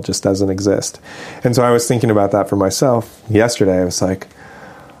that world just doesn't exist. And so I was thinking about that for myself yesterday. I was like,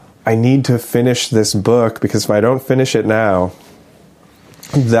 I need to finish this book, because if I don't finish it now,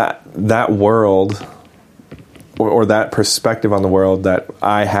 that world or that perspective on the world that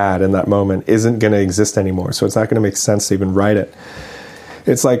I had in that moment isn't going to exist anymore. So it's not going to make sense to even write it.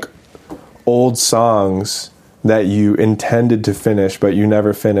 It's like old songs that you intended to finish, but you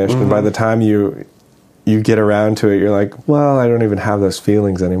never finished. Mm-hmm. And by the time you get around to it, you're like, well, I don't even have those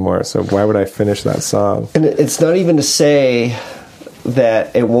feelings anymore. So why would I finish that song? And it's not even to say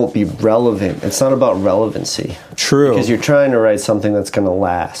that it won't be relevant. It's not about relevancy. True. Because you're trying to write something that's going to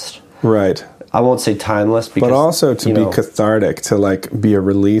last. Right. I won't say timeless, because, but also to be cathartic, to like be a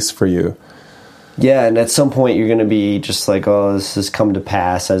release for you. Yeah, and at some point you're going to be just like, oh, this has come to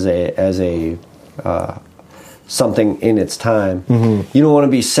pass as a something in its time. Mm-hmm. You don't want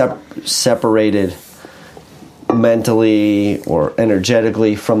to be separated mentally or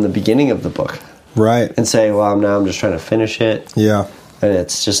energetically from the beginning of the book. Right. And say, well, now I'm just trying to finish it. Yeah. And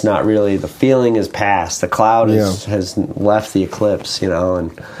it's just not really, the feeling is past. The cloud has left the eclipse,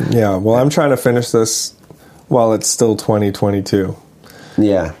 and yeah, well, I'm trying to finish this while it's still 2022.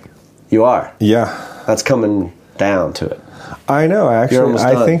 Yeah. You are. Yeah. That's coming down to it. I know, actually.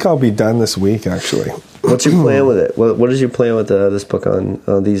 I think I'll be done this week, actually. What's your plan with it? What is your plan with this book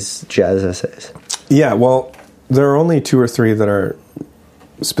on these jazz essays? Yeah, well, there are only 2 or 3 that are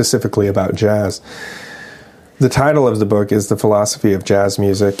specifically about jazz. The title of the book is The Philosophy of Jazz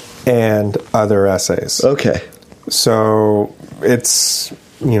Music and Other Essays. Okay. So it's,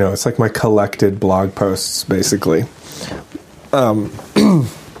 it's like my collected blog posts, basically. But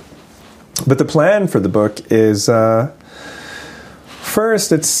the plan for the book is,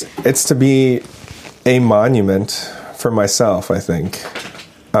 first, it's to be a monument for myself, I think.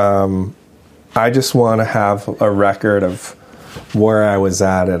 I just want to have a record of where I was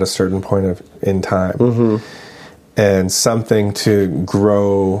at a certain point in time. Mm-hmm. And something to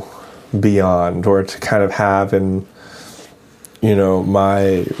grow beyond, or to kind of have in,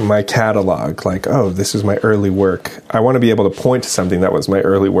 my catalog, like, oh, this is my early work. I want to be able to point to something that was my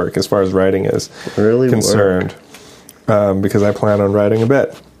early work as far as writing is concerned, because I plan on writing a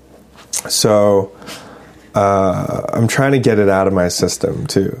bit. So I'm trying to get it out of my system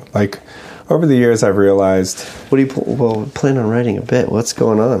too. Like, over the years, I've realized. What do you plan on writing a bit? What's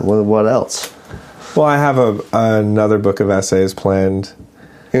going on? What else? Well, I have another book of essays planned.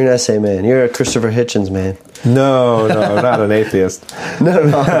 You're an essay man. You're a Christopher Hitchens man. No, not an atheist.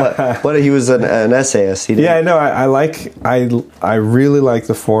 No. What he was an essayist. He did. Yeah, no. I really like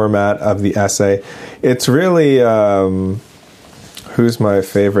the format of the essay. It's really who's my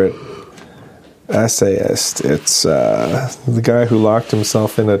favorite essayist? It's the guy who locked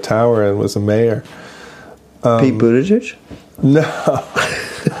himself in a tower and was a mayor. Pete Buttigieg? No.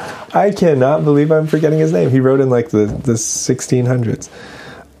 I cannot believe I'm forgetting his name. He wrote in like the 1600s.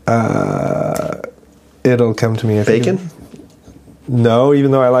 It'll come to me. I think. Bacon? No,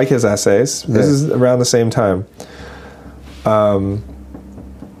 even though I like his essays. This is around the same time.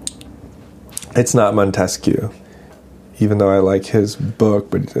 It's not Montesquieu, even though I like his book,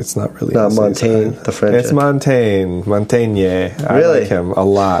 but it's not really. Not Montaigne, the French. It's Montaigne. I like him a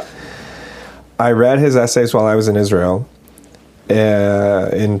lot. I read his essays while I was in Israel.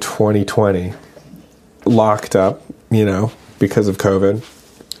 In 2020, locked up, because of COVID.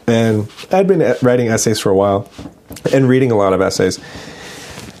 And I'd been writing essays for a while and reading a lot of essays.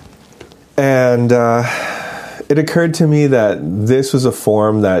 And it occurred to me that this was a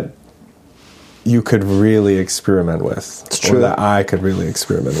form that you could really experiment with. It's true. Or that I could really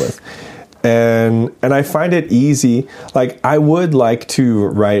experiment with. And I find it easy. Like, I would like to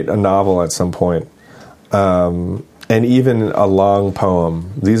write a novel at some point. And even a long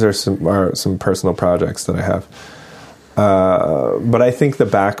poem. These are some personal projects that I have. But I think the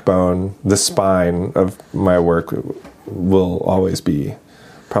backbone, the spine of my work will always be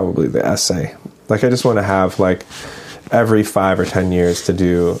probably the essay. Like, I just want to have, like, every 5 or 10 years to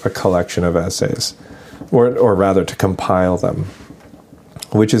do a collection of essays. Or rather, to compile them.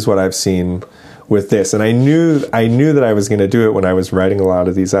 Which is what I've seen with this. And I knew that I was going to do it when I was writing a lot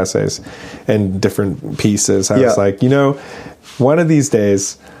of these essays and different pieces. I was like, one of these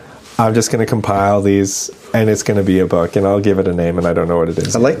days, I'm just going to compile these, and it's going to be a book, and I'll give it a name, and I don't know what it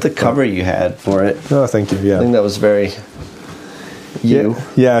is. I like the cover you had for it. Oh, thank you. Yeah, I think that was very you.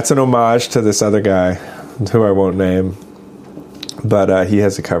 Yeah, it's an homage to this other guy, who I won't name, but he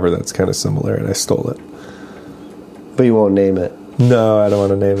has a cover that's kind of similar, and I stole it. But you won't name it. No, I don't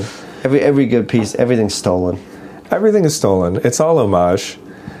want to name it. Every good piece, everything's stolen. Everything is stolen. It's all homage.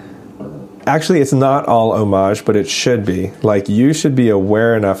 Actually, it's not all homage, but it should be. Like, you should be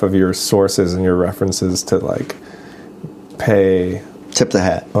aware enough of your sources and your references to, like, pay... Tip the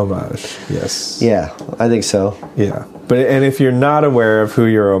hat. Homage, yes. Yeah, I think so. Yeah. And if you're not aware of who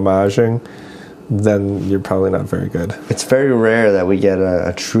you're homaging, then you're probably not very good. It's very rare that we get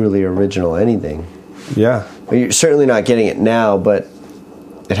a truly original anything. Yeah. You're certainly not getting it now, but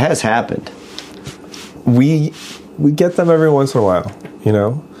it has happened. We get them every once in a while,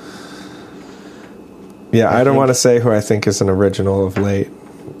 Yeah, I don't want to say who I think is an original of late.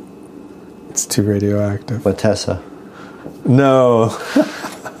 It's too radioactive. Matessa. No.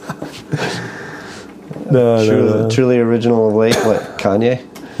 No. Truly original of late, what, Kanye?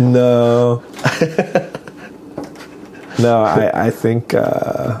 No. No, I think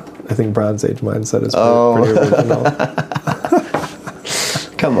Bronze Age Mindset is pretty original.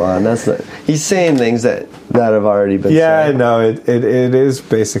 Come on, that's not... He's saying things that have already been said. Yeah, no, it is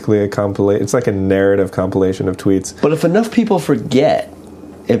basically a compilation. It's like a narrative compilation of tweets. But if enough people forget,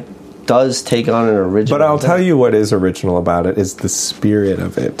 it does take on an original. But I'll tell you what is original about it is the spirit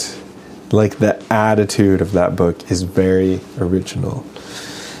of it. Like, the attitude of that book is very original.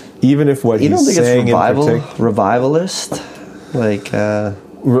 Even if what he's saying in particular... You don't think it's revivalist? Like,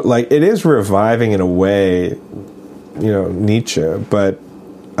 it is reviving in a way, Nietzsche, but...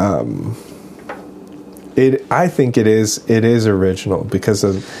 I think it is original because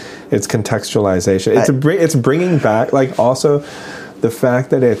of its contextualization. It's bringing back, like, also the fact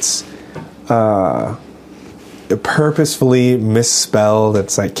that it's purposefully misspelled.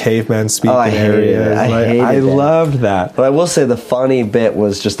 It's like caveman speak in areas. I loved that. But I will say the funny bit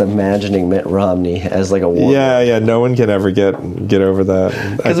was just imagining Mitt Romney as like a warlord. Yeah. No one can ever get over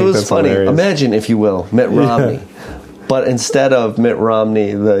that. Because it was funny. Hilarious. Imagine, if you will, Mitt Romney. Yeah. But instead of Mitt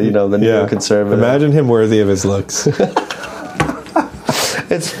Romney, the neoconservative. Imagine him worthy of his looks.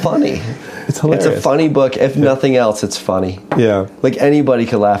 It's funny. It's hilarious. It's a funny book. If nothing else, it's funny. Yeah. Like anybody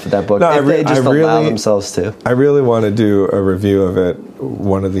could laugh at that book if they just allow themselves to. I really want to do a review of it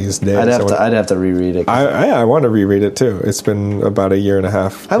one of these days. I'd have to reread it. I want to reread it too. It's been about a year and a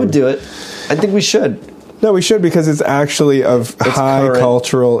half. I would do it. I think we should. No, we should, because it's actually of high current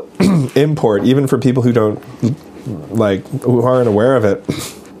cultural import, even for people who don't who aren't aware of it.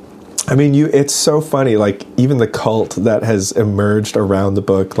 I mean, it's so funny. Like, even the cult that has emerged around the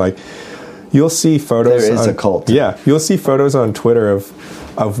book, like, you'll see photos. There is a cult. Yeah, you'll see photos on Twitter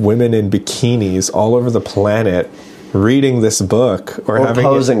of women in bikinis all over the planet reading this book or having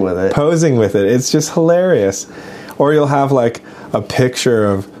posing with it. Posing with it. It's just hilarious. Or you'll have like a picture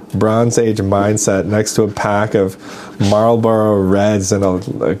of Bronze Age mindset next to a pack of Marlboro Reds and a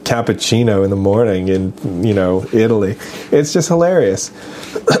cappuccino in the morning in Italy. It's just hilarious.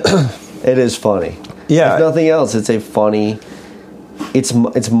 It is funny. Yeah. If nothing else, it's a funny.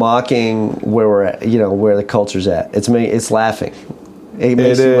 It's mocking where we're at, where the culture's at. It's laughing. It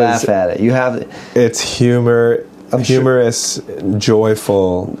makes you laugh at it. It's humor. Humorous,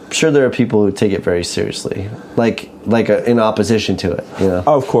 joyful. I'm sure there are people who take it very seriously, in opposition to it.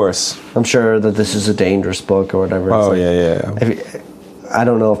 Oh, of course. I'm sure that this is a dangerous book or whatever. Oh, yeah. I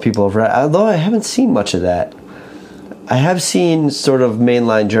don't know if people have read, although I haven't seen much of that. I have seen sort of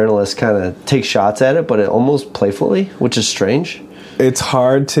mainline journalists kind of take shots at it, but almost playfully, which is strange. It's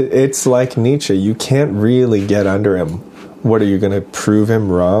hard to. It's like Nietzsche. You can't really get under him. What, are you going to prove him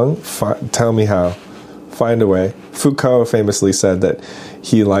wrong? Tell me how. Find a way. Foucault famously said that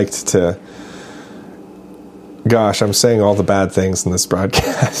he liked to... Gosh, I'm saying all the bad things in this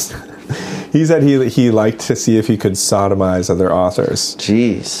broadcast. He said he liked to see if he could sodomize other authors.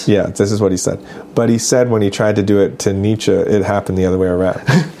 Jeez. Yeah, this is what he said. But he said when he tried to do it to Nietzsche, it happened the other way around.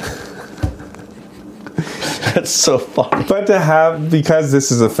 That's so funny. But because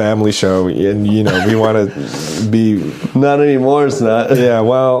this is a family show, and we want to be... Not anymore, it's not. Yeah,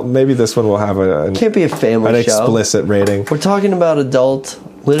 well, maybe this one will have it can't be a family show. An explicit rating. We're talking about adult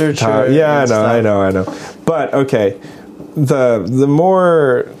literature. Yeah, I know. But, okay, the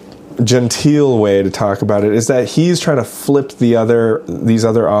more genteel way to talk about it is that he's trying to flip these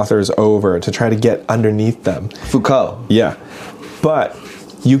other authors over to try to get underneath them. Foucault. Yeah. But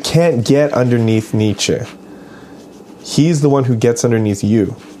you can't get underneath Nietzsche. He's the one who gets underneath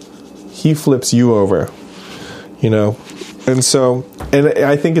you. He flips you over, And so, and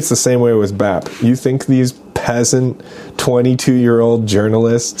I think it's the same way with BAP. You think these peasant 22-year-old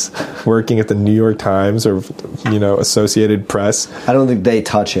journalists working at the New York Times or, Associated Press... I don't think they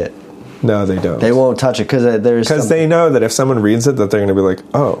touch it. No, they don't. They won't touch it because they know that if someone reads it, that they're going to be like,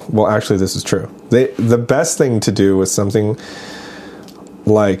 oh, well, actually, this is true. The best thing to do with something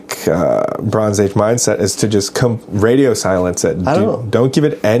like Bronze Age mindset is to just radio silence it. Don't give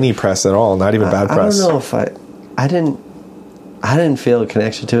it any press at all, not even bad press. I don't know if I didn't feel a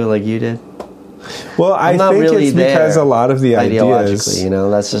connection to it like you did. Well, I think really it's because a lot of the ideas...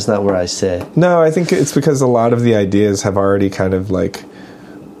 Ideologically, that's just not where I sit. No, I think it's because a lot of the ideas have already kind of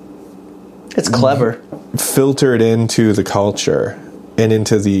it's clever. Filtered into the culture and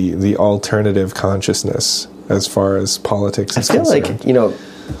into the alternative consciousness as far as politics is concerned. I feel like,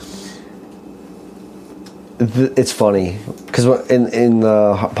 it's funny because in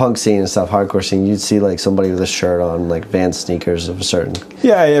the punk scene and stuff, hardcore scene, you'd see somebody with a shirt on, Vans sneakers of a certain...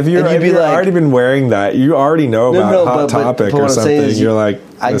 Yeah, if you've already been wearing that, you already know about Hot Topic or something. You're like...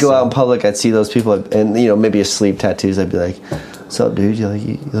 I'd go out in public, I'd see those people, and, maybe a sleeve tattoos, I'd be like, what's up, dude? You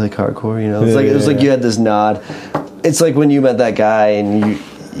like hardcore? It was like you had this nod. It's like when you met that guy and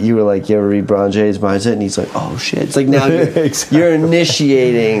you were like, you ever read Bronze Age mindset? And he's like, oh shit. It's like now you're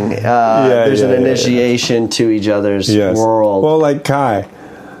initiating. There's an initiation to each other's world. Well, like Kai.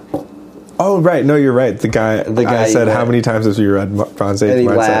 Oh, right. No, you're right. The guy said, how many times have you read Bronze Age mindset? And he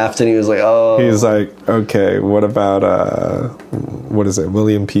laughed and he was like, oh. He was like, okay, what about, what is it?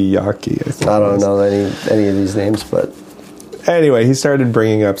 William P. Yockey, I think. I don't know any of these names, but. Anyway, he started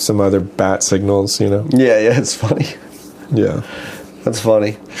bringing up some other bat signals, Yeah, it's funny. Yeah. That's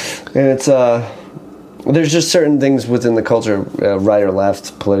funny. And it's, there's just certain things within the culture, right or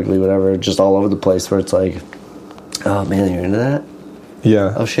left, politically, whatever, just all over the place where it's like, oh man, you're into that?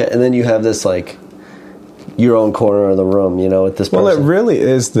 Yeah. Oh shit. And then you have this your own corner of the room, with this person. Well, it really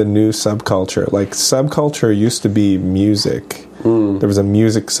is the new subculture. Like, subculture used to be music. There was a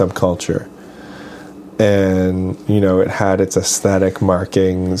music subculture. And, it had its aesthetic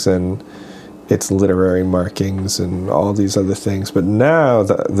markings and its literary markings and all these other things. But now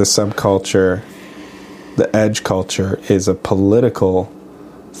the subculture, the edge culture, is a political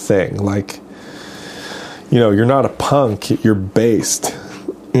thing. Like, you're not a punk, you're based,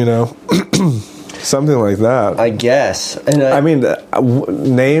 something like that. I guess. And I mean,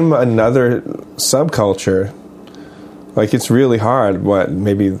 name another subculture. Like, it's really hard. What,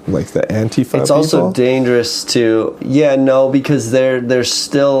 maybe like the Antifa It's people? also dangerous to... Yeah, no, because they're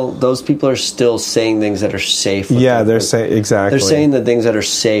still... Those people are still saying things that are safe. They're saying... Exactly. They're saying the things that are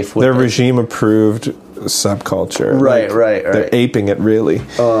safe. They're regime-approved subculture. Right. They're aping it, really.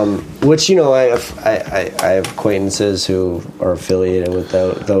 Which, I have acquaintances who are affiliated with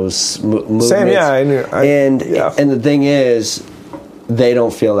those movements. Same, yeah. I knew. And the thing is, they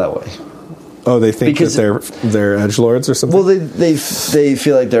don't feel that way. Oh, they think because that they're edgelords or something? Well, they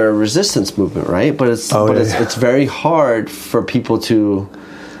feel like they're a resistance movement, right? But it's very hard for people to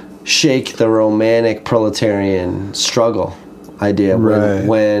shake the romantic proletarian struggle idea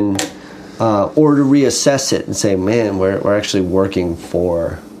when or to reassess it and say, man, we're actually we're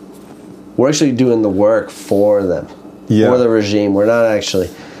actually doing the work for them, for the regime. We're not actually,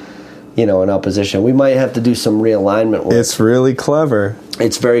 in opposition. We might have to do some realignment work. It's really clever.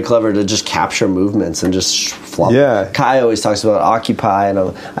 It's very clever to just capture movements and just flop. Yeah. Kai always talks about Occupy, and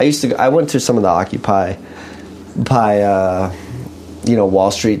I went to some of the Occupy,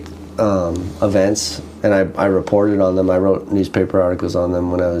 Wall Street events, and I reported on them. I wrote newspaper articles on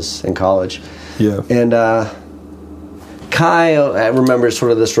them when I was in college. Yeah. And Kai, I remember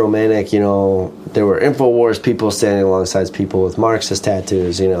sort of this romantic, there were InfoWars people standing alongside people with Marxist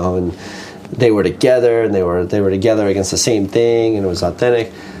tattoos, and they were together, and they were together against the same thing, and it was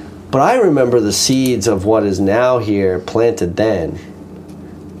authentic. But I remember the seeds of what is now here planted then,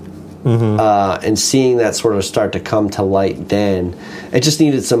 and seeing that sort of start to come to light then. It just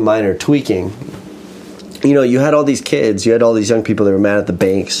needed some minor tweaking. You had all these kids, you had all these young people that were mad at the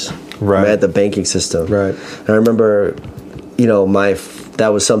banks, mad at the banking system. Right. And I remember,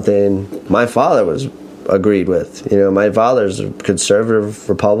 that was something my father was agreed with. My father's a conservative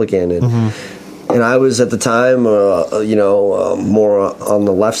Republican, and I was at the time, more on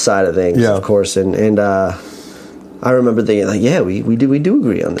the left side of things, of course. And I remember thinking, like, yeah, we do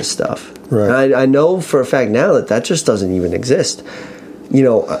agree on this stuff. Right. And I know for a fact now that just doesn't even exist.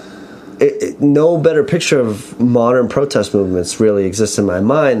 No better picture of modern protest movements really exists in my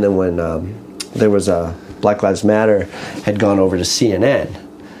mind than when there was a Black Lives Matter had gone over to CNN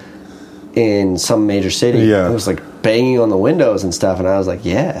in some major city. Yeah. It was like banging on the windows and stuff, and I was like,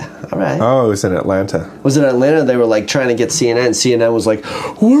 yeah, all right. Oh, it was in Atlanta. Was it Atlanta? They were like trying to get CNN. CNN was like,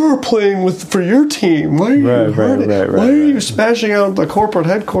 we're playing for your team. Why are you smashing out the corporate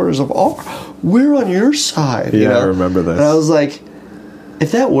headquarters of all? We're on your side. Yeah, I remember this. And I was like,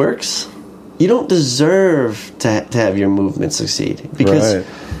 if that works, you don't deserve to have your movement succeed because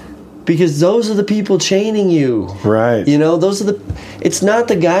those are the people chaining you. Right. Those are it's not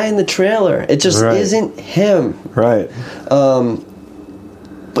the guy in the trailer. It just isn't him. Right. And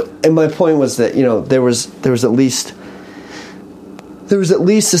my point was that, there was at least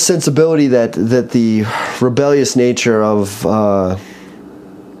a sensibility that the rebellious nature of the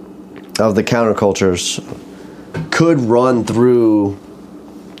countercultures could run through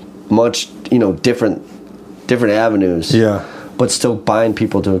much, different avenues. Yeah. But still bind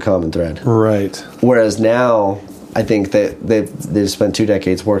people to a common thread. Right. Whereas now, I think that they've spent 2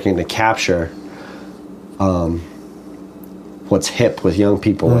 decades working to capture what's hip with young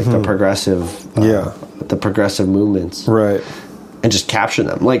people, like the progressive movements. Right. And just capture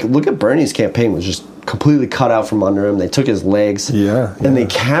them. Like, look at Bernie's campaign was just completely cut out from under him. They took his legs. And they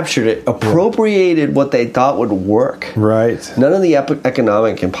captured it, appropriated what they thought would work. Right. None of the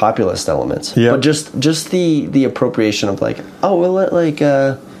economic and populist elements. Yeah. But just the appropriation of like, oh, we'll let like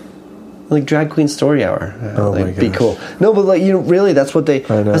drag queen story hour. My gosh. Be cool. No, but really that's what they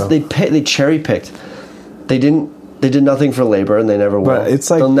cherry picked. They did nothing for labor, and they never will. But it's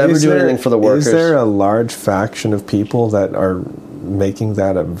like, they'll never do anything for the workers. Is there a large faction of people that are making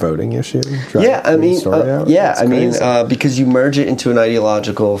that a voting issue? Because you merge it into an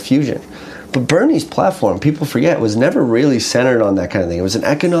ideological fusion. But Bernie's platform, people forget, was never really centered on that kind of thing. It was an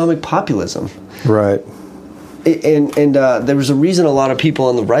economic populism. Right. And there was a reason a lot of people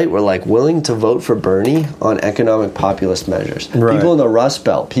on the right were like willing to vote for Bernie on economic populist measures. Right. People in the Rust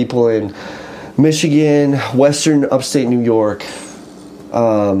Belt, people in Michigan, Western upstate New York,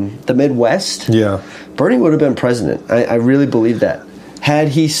 the Midwest, Yeah. Bernie would have been president. I really believe that.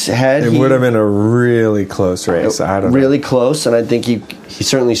 It would have been a really close race. I don't know. Really close, and I think he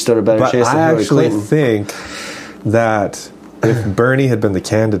certainly stood a better But chance than I Hillary actually Clinton. think that if Bernie had been the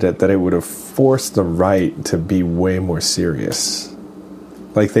candidate, that it would have forced the right to be way more serious.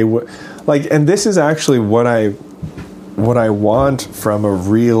 Like they would, and this is actually what I want from a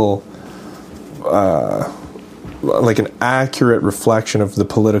real, like an accurate reflection of the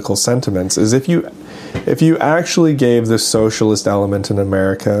political sentiments is if you actually gave the socialist element in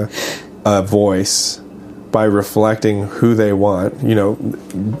America a voice by reflecting who they want.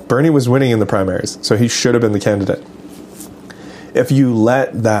 Bernie was winning in the primaries, so he should have been the candidate. If you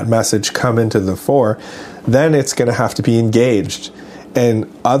let that message come into the fore, then it's going to have to be engaged. And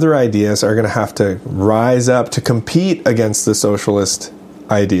other ideas are going to have to rise up to compete against the socialist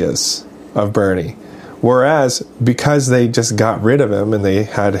ideas of Bernie. Whereas, because they just got rid of him and they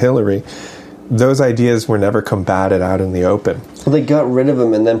had Hillary, those ideas were never combated out in the open. Well, they got rid of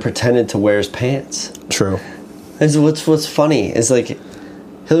him and then pretended to wear his pants. True. And so what's funny is like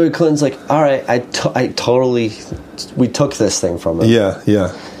Hillary Clinton's like, all right, we took this thing from him. Yeah,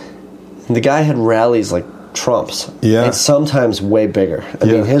 yeah. And the guy had rallies like Trump's. Yeah. And sometimes way bigger. I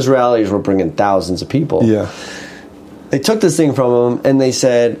mean, his rallies were bringing thousands of people. Yeah. They took this thing from him and they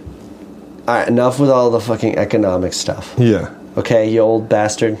said, all right, enough with all the fucking economic stuff. Yeah. Okay, you old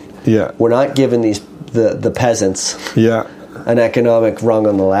bastard. Yeah. We're not giving the peasants an economic rung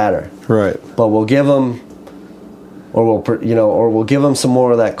on the ladder. Right. But we'll give them, or we'll give them some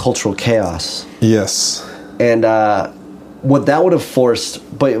more of that cultural chaos. Yes. And what that would have forced,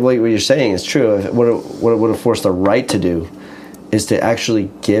 but what you're saying is true. What it would have forced the right to do is to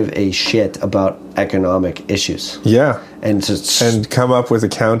actually give a shit about economic issues. Yeah. And come up with a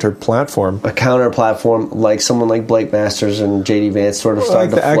counter platform. A counter platform like someone like Blake Masters and J.D. Vance sort of started like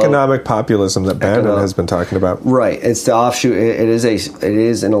the to float. Economic populism that Bannon has been talking about. Right. It's the offshoot. It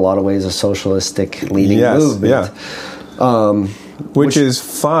is in a lot of ways a socialistic leaning movement. Yeah. Which is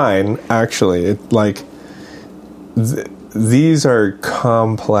fine, actually. These are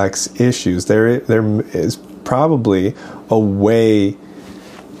complex issues. There is probably a way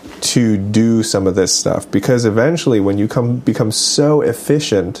to do some of this stuff, because eventually when you become so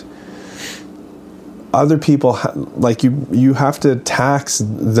efficient, other people you have to tax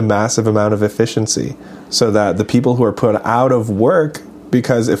the massive amount of efficiency so that the people who are put out of work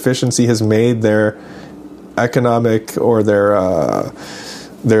because efficiency has made their economic or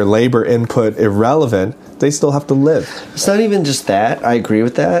their labor input irrelevant, they still have to live. It's not even just that. I agree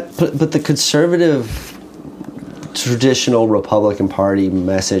with that. But the conservative, traditional Republican Party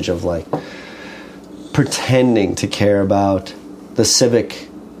message of like pretending to care about the civic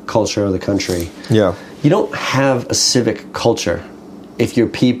culture of the country. Yeah. You don't have a civic culture if your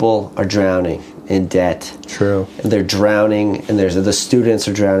people are drowning in debt. True. And they're drowning, and the students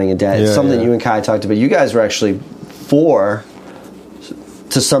are drowning in debt. It's something you and Kai talked about. You guys were actually for,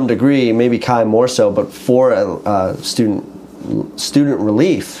 to some degree, maybe Kai more so, but for student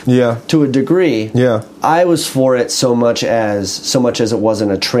relief. Yeah. To a degree. Yeah. I was for it so much as it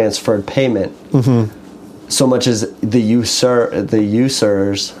wasn't a transferred payment. Mm-hmm. So much as the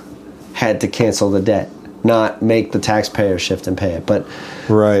users had to cancel the debt, not make the taxpayer shift and pay it. But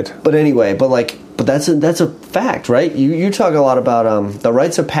right. But anyway, but that's a fact, right? You talk a lot about the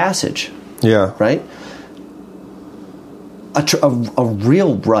rites of passage. Yeah. Right. A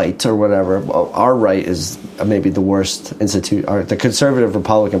real right or whatever. Our right is maybe the worst institute. The conservative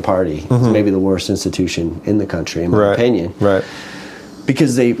Republican Party is maybe the worst institution in the country, in my opinion. Right.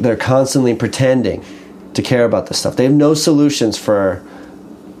 Because they're constantly pretending to care about this stuff. They have no solutions for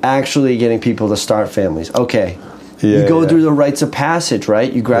actually getting people to start families. Okay. You go through the rites of passage,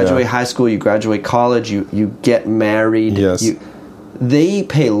 right? You graduate high school, you graduate college, you get married. Yes. They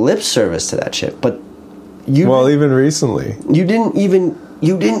pay lip service to that shit, but even recently, you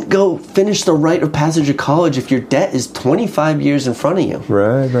didn't go finish the rite of passage of college if your debt is 25 years in front of you.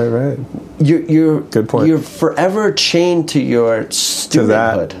 Right. You're good point. You're forever chained to your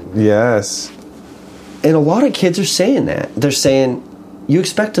studenthood. To that, yes. And a lot of kids are saying that. They're saying, "You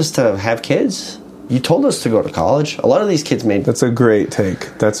expect us to have kids? You told us to go to college." A lot of these kids made... That's a great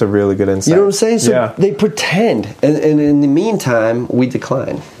take. That's a really good insight. You know what I'm saying? So they pretend, and in the meantime, we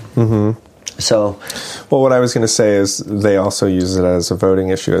decline. Mm-hmm. So, well, what I was going to say is they also use it as a voting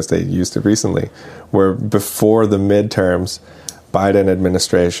issue, as they used it recently, where before the midterms, Biden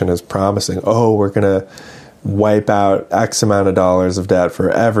administration is promising, we're going to wipe out X amount of dollars of debt for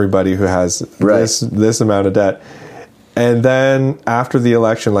everybody who has this amount of debt. And then after the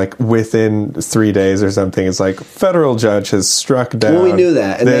election, like within 3 days or something, it's like federal judge has struck down. Well, we knew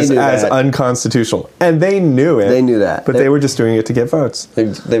that, and this they knew as that. unconstitutional, and they knew it. They knew that, but they were just doing it to get votes. They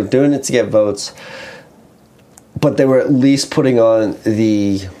were doing it to get votes, but they were at least putting on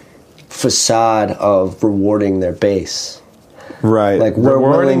the facade of rewarding their base. Right, like we're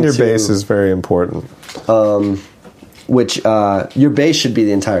rewarding your to, base is very important. Which your base should be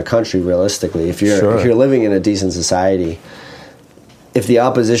the entire country, realistically. If you're living in a decent society, if the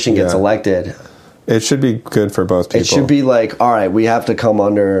opposition gets elected, it should be good for both people. It should be like, all right, we have to come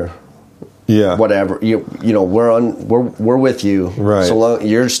under, whatever. You know, we're with you. Right. So long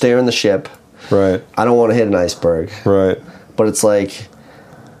you're steering the ship. Right. I don't want to hit an iceberg. Right. But it's like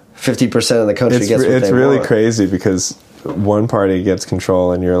 50% of the country gets what they want. It's really crazy because one party gets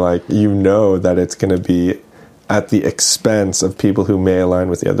control, and you're like, you know that it's going to be at the expense of people who may align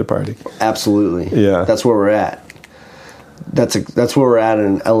with the other party. Absolutely. Yeah. That's where we're at. That's where we're at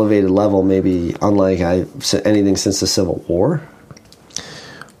an elevated level, maybe unlike anything since the Civil War.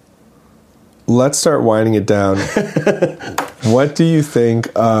 Let's start winding it down. What do you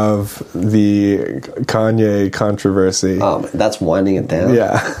think of the Kanye controversy? That's winding it down?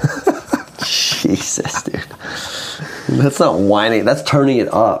 Yeah. Jesus, dude. That's not winding. That's turning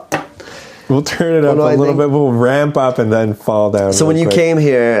it up. We'll turn it up a little bit. We'll ramp up and then fall down. So when you came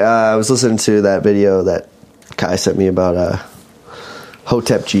here, I was listening to that video that Kai sent me about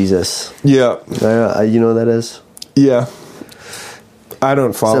Hotep Jesus. Yeah. You know who that is? Yeah. I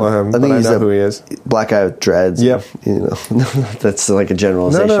don't follow him, but I know who he is. Black guy with dreads. Yep. You know, that's like a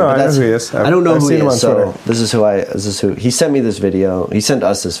generalization. No, I know who he is. I don't know who he is. So Twitter. this is who he sent me this video. He sent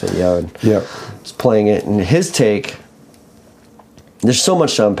us this video, and was playing it. And his take, there's so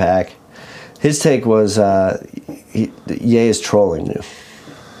much to unpack. His take was, Ye is trolling you.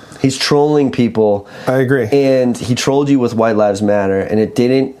 He's trolling people. I agree. And he trolled you with White Lives Matter, and it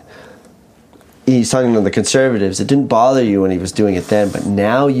didn't. He's talking to the conservatives. It didn't bother you when he was doing it then, but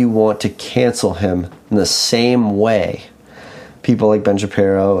now you want to cancel him in the same way. People like Ben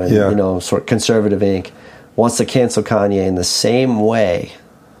Shapiro and sort of Conservative Inc. wants to cancel Kanye in the same way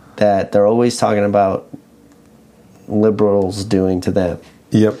that they're always talking about liberals doing to them.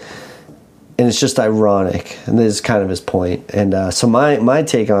 Yep. And it's just ironic, and this is kind of his point. And so my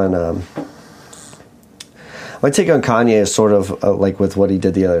take on Kanye is sort of like with what he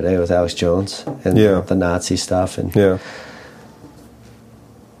did the other day with Alex Jones and the Nazi stuff. And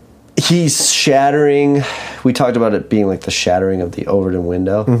he's shattering. We talked about it being like the shattering of the Overton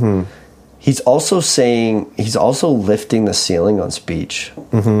window. Mm-hmm. He's also lifting the ceiling on speech.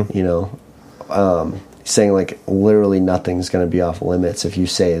 Mm-hmm. You know, saying like literally nothing's going to be off limits if you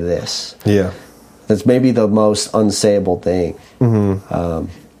say this. Yeah, that's maybe the most unsayable thing. Mm-hmm.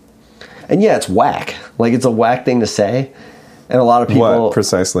 And it's whack. Like it's a whack thing to say, and a lot of people. What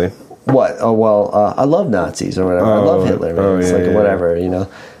precisely? What? Oh well, I love Nazis or whatever. I love Hitler. It's like whatever. You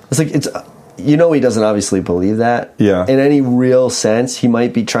know, it's like it's. You know, he doesn't obviously believe that. Yeah. In any real sense, he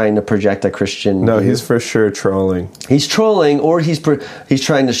might be trying to project a Christian. No, view. He's for sure trolling. He's trolling, or he's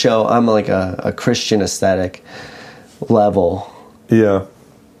trying to show I'm like a Christian aesthetic level. Yeah.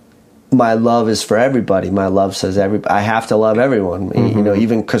 My love is for everybody. My love says I have to love everyone. Mm-hmm. You know,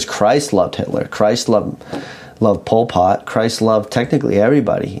 even because Christ loved Hitler. Christ loved Pol Pot. Christ loved technically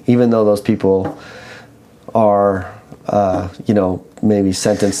everybody, even though those people are. Maybe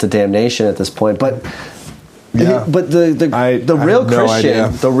sentenced to damnation at this point, but the real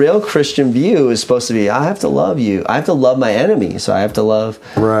Christian, the real Christian view is supposed to be: I have to love you. I have to love my enemy. So I have to love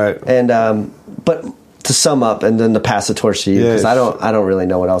right. And but to sum up, and then to pass the torch to you because I don't really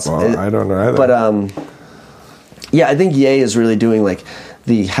know what else. I don't know either. But I think Ye is really doing like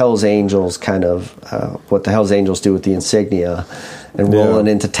the Hell's Angels kind of what the Hell's Angels do with the insignia. And rolling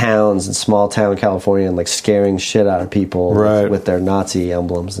into towns in small town California and like scaring shit out of people with their Nazi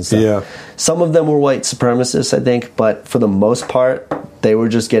emblems and stuff. Yeah. Some of them were white supremacists, I think, but for the most part, they were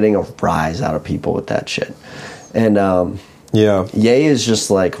just getting a rise out of people with that shit. And Ye is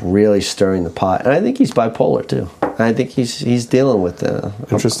just like really stirring the pot, and I think he's bipolar too. I think he's dealing with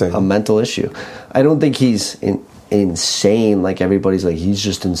a mental issue. I don't think he's insane like everybody's like he's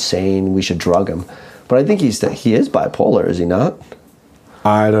just insane. We should drug him, but I think he is bipolar. Is he not?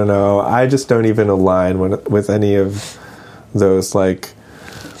 I don't know. I just don't even align with any of those like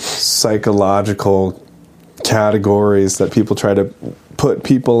psychological categories that people try to put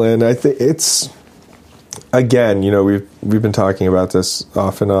people in. I think it's again, we've been talking about this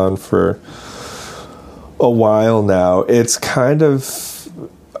off and on for a while now. It's kind of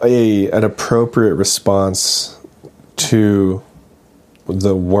an appropriate response to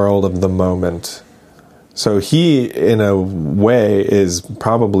the world of the moment So he, in a way, is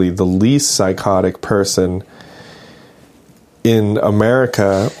probably the least psychotic person in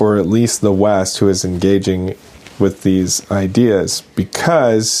America, or at least the West, who is engaging with these ideas,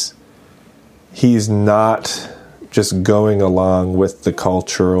 because he's not just going along with the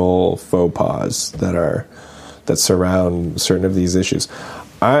cultural faux pas that surround certain of these issues.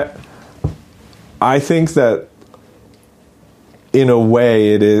 I think that in a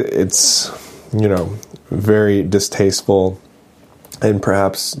way it's very distasteful, and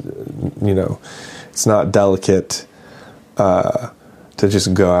perhaps it's not delicate to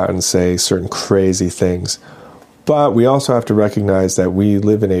just go out and say certain crazy things. But we also have to recognize that we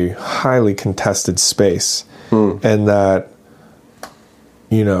live in a highly contested space, and that,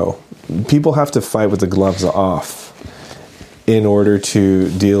 people have to fight with the gloves off in order to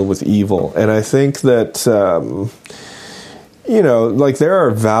deal with evil. And I think that, there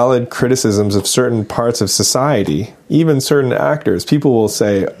are valid criticisms of certain parts of society, even certain actors. People will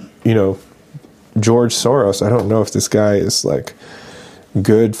say, George Soros, I don't know if this guy is,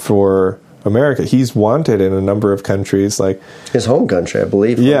 good for America. He's wanted in a number of countries, his home country, I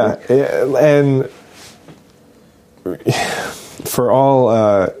believe. Yeah, and for all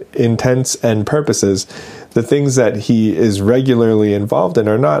intents and purposes, the things that he is regularly involved in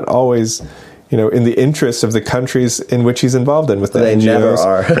are not always, in the interests of the countries in which he's involved in. With the they NGOs. Never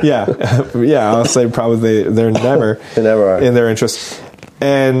are. yeah. I'll say probably they're never they never are in their interests.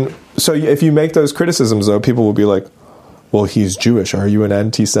 And so, if you make those criticisms, though, people will be like, well, he's Jewish. Are you an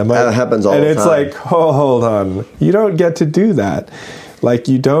anti-Semite? That happens all the time. And it's like, oh, hold on. You don't get to do that.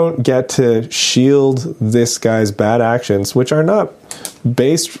 You don't get to shield this guy's bad actions, which are not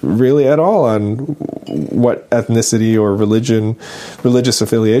based really at all on what ethnicity or religious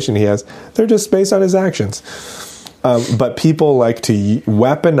affiliation he has. They're just based on his actions. But people like to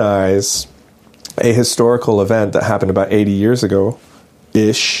weaponize a historical event that happened about 80 years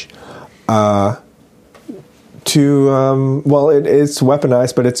ago-ish, it's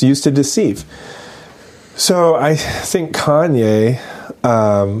weaponized, but it's used to deceive. So I think Kanye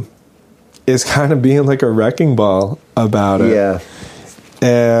is kind of being like a wrecking ball about it. Yeah.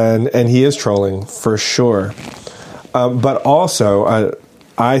 And he is trolling for sure. But also,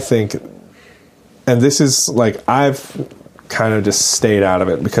 I think, and this is I've kind of just stayed out of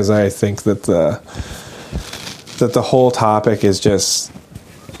it because I think that the whole topic is just,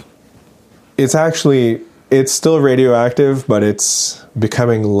 it's still radioactive, but it's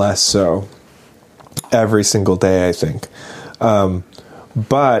becoming less so every single day, I think.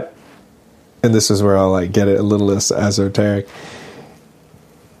 But, and this is where I'll get it a little less esoteric,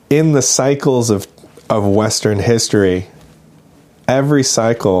 in the cycles of Western history, every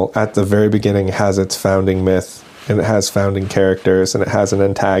cycle at the very beginning has its founding myth, and it has founding characters, and it has an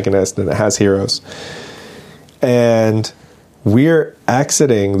antagonist, and it has heroes. And we're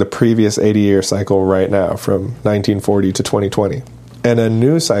exiting the previous 80-year cycle right now from 1940 to 2020. And a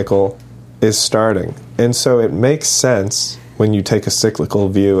new cycle is starting. And so it makes sense when you take a cyclical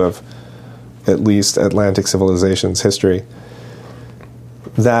view of at least Atlantic civilization's history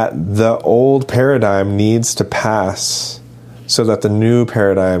that the old paradigm needs to pass so that the new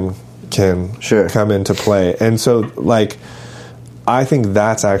paradigm can come into play. And so, I think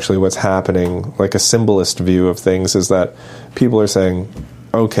that's actually what's happening. A symbolist view of things is that people are saying,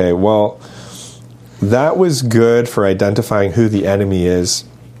 okay, well, that was good for identifying who the enemy is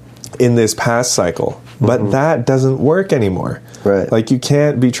in this past cycle, but that doesn't work anymore. Right. You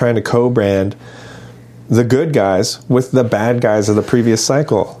can't be trying to co-brand the good guys with the bad guys of the previous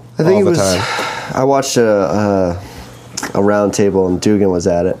cycle. I think all the time. I watched a round table and Dugan was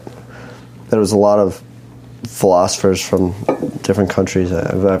at it. There was a lot of philosophers from different countries. I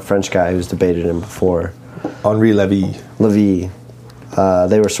have a French guy who's debated him before. Henri Lévy.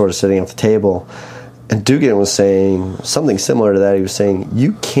 They were sort of sitting at the table, and Dugan was saying something similar to that. He was saying,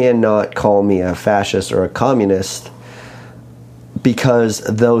 you cannot call me a fascist or a communist because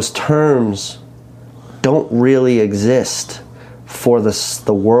those terms don't really exist for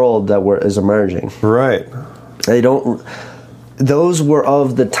the world that is emerging. Right. They don't. Those were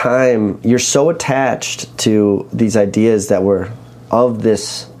of the time. You're so attached to these ideas that were of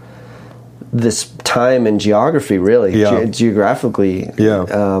this time and geography, really, geographically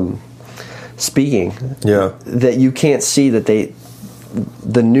speaking, that you can't see that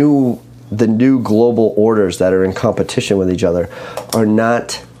the new global orders that are in competition with each other are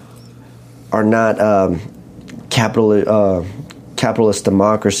not capitalist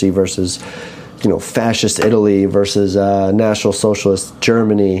democracy versus fascist Italy versus National Socialist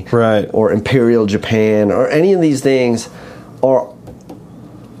Germany, right, or Imperial Japan, or any of these things are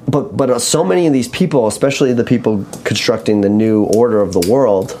but so many of these people, especially the people constructing the new order of the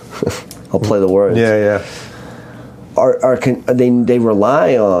world, I'll play the words. Yeah. They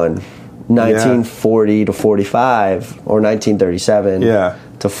rely on 1940 to 45 or 1937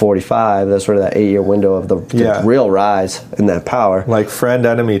 to 45. That's sort of that 8-year window of the real rise in that power. Like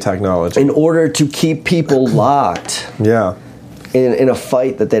friend-enemy technology. In order to keep people locked. Yeah. In a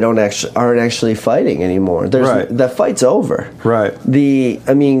fight that they aren't actually fighting anymore. That fight's over. Right.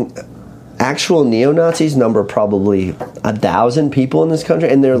 Actual neo-Nazis number probably 1,000 people in this country,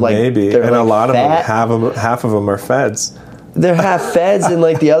 and they're like maybe, and a lot of them, half of them are feds. They're half feds, and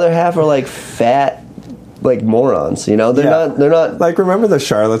like the other half are like fat, like morons. You know, they're not like, remember the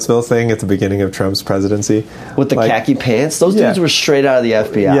Charlottesville thing at the beginning of Trump's presidency with the khaki pants? Those dudes were straight out of the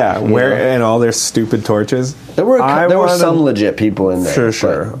FBI. Yeah, and all their stupid torches. There were some legit people in there. For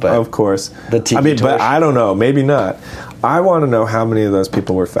sure, but of course. But I don't know, maybe not. I want to know how many of those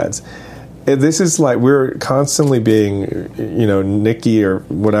people were feds. This is like we're constantly being, Nicky or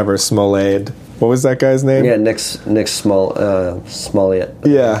whatever, Smollett. What was that guy's name? Yeah, Nick Smollett.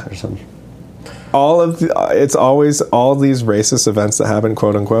 Yeah, or something. It's always all these racist events that happen,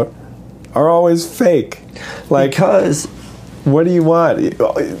 quote unquote, are always fake. Like, because what do you want?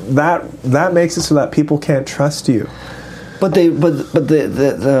 That makes it so that people can't trust you. But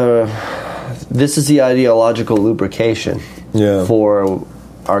this is the ideological lubrication for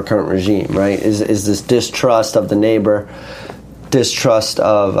our current regime, right? Is this distrust of the neighbor, distrust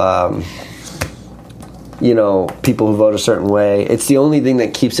of people who vote a certain way. It's the only thing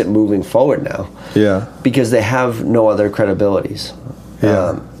that keeps it moving forward now. Yeah. Because they have no other credibilities.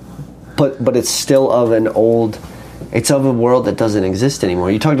 Yeah. But it's still of it's of a world that doesn't exist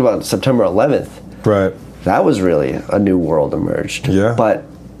anymore. You talked about September 11th. Right. That was really a new world emerged. Yeah. But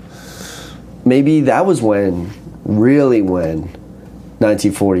maybe that was when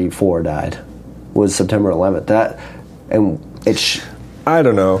 1944 died, was September 11th. I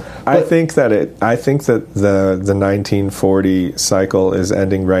don't know. I think that the 1940 cycle is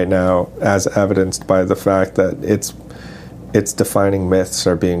ending right now, as evidenced by the fact that its defining myths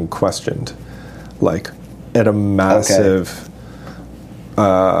are being questioned, like at a massive.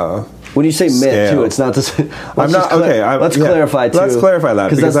 When you say myth, too, it's not to say... Let's clarify, too. Let's clarify that,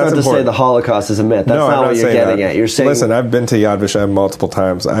 because that's not to say the Holocaust is a myth. That's not what you're getting at. You're saying... Listen, I've been to Yad Vashem multiple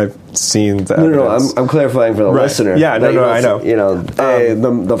times. I've seen the evidence. I'm clarifying for the listener. Yeah, I know.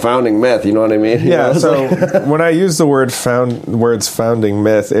 The founding myth, you know what I mean? Yeah, so when I use the words founding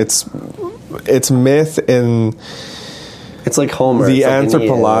myth, it's myth in... It's like Homer. The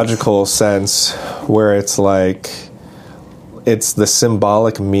anthropological sense, where it's like... It's the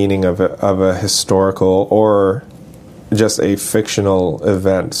symbolic meaning of a historical or just a fictional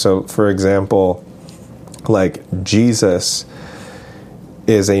event. So, for example, like Jesus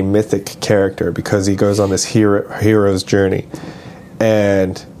is a mythic character because he goes on this hero's journey.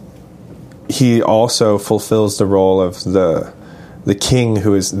 And he also fulfills the role of the king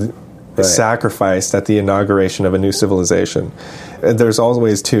who is sacrificed at the inauguration of a new civilization. And there's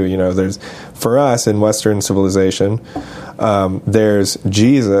always two, there's, for us in Western civilization, there's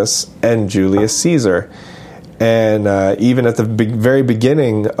Jesus and Julius Caesar. And even at the very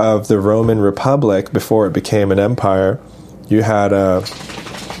beginning of the Roman Republic, before it became an empire, you had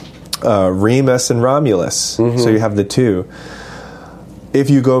Remus and Romulus. Mm-hmm. So you have the two. If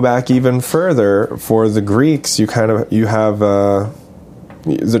you go back even further, for the Greeks, you have the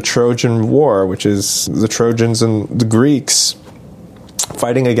Trojan War, which is the Trojans and the Greeks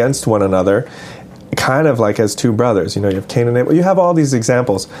fighting against one another, kind of like as two brothers. You have Cain and Abel. You have all these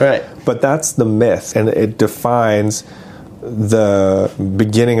examples. Right. But that's the myth, and it defines the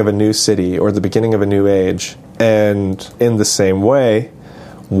beginning of a new city or the beginning of a new age. And in the same way,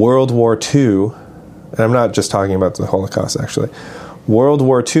 World War II, and I'm not just talking about the Holocaust, actually, World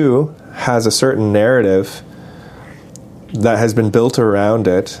War II has a certain narrative that has been built around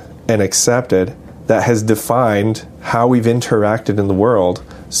it and accepted that has defined how we've interacted in the world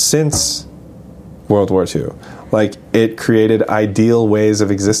since World War II. Like, it created ideal ways of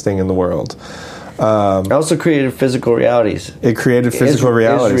existing in the world. It also created physical realities. It created physical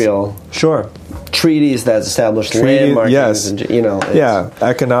realities. Israel. Sure. Treaties that established landmarks. Yes.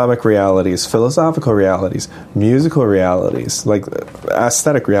 Economic realities, philosophical realities, musical realities, like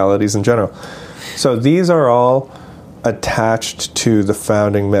aesthetic realities in general. So these are all attached to the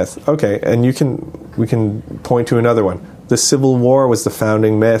founding myth. Okay, and we can point to another one. The Civil War was the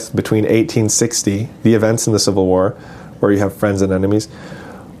founding myth between 1860, the events in the Civil War, where you have friends and enemies,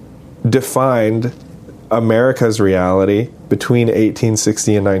 defined America's reality between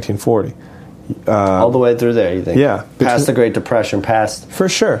 1860 and 1940. All the way through there, you think? Yeah. Past the Great Depression, past... For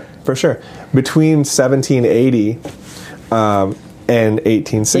sure. Between 1780 and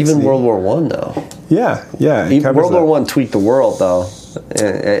 1860. Even World War One, though. Yeah. World War One tweaked the world, though.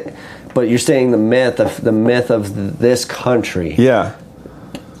 But you're saying the myth of this country,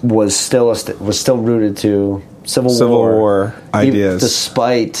 was still rooted to Civil War ideas,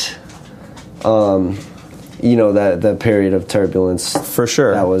 despite that period of turbulence. For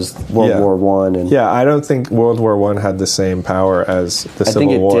sure, that was World War One, and I don't think World War One had the same power as the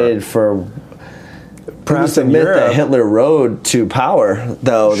Civil War. I think it did for. Perhaps the myth that Hitler rode to power,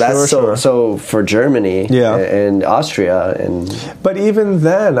 though. That's so for Germany and Austria. But even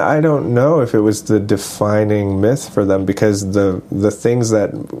then, I don't know if it was the defining myth for them, because the things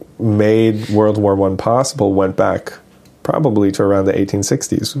that made World War I possible went back probably to around the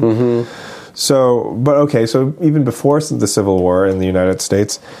 1860s. Mm-hmm. So even before the Civil War in the United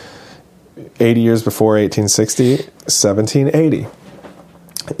States, 80 years before 1860, 1780.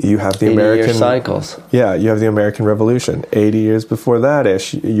 You have the American cycles. Yeah, you have the American Revolution. 80 years before that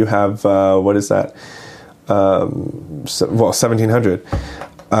ish, you have what is that? 1700.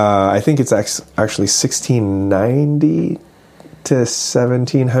 I think it's actually 1690 to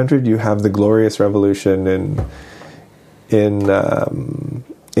 1700. You have the Glorious Revolution in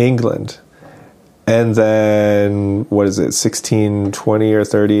England, and then what is it? 1620 or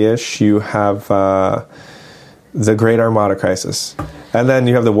 30 ish. You have the Great Armada Crisis. And then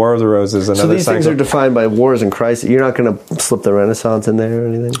you have the War of the Roses. So these things are defined by wars and crises. You're not going to slip the Renaissance in there or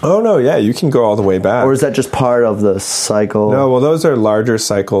anything? Oh, no, yeah. You can go all the way back. Or is that just part of the cycle? No, well, those are larger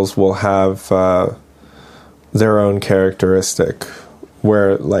cycles will have their own characteristic,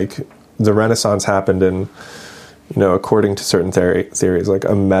 where, like, the Renaissance happened in, according to certain theories, like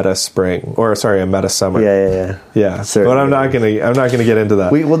a meta spring, a meta summer. Yeah. But I'm not gonna get into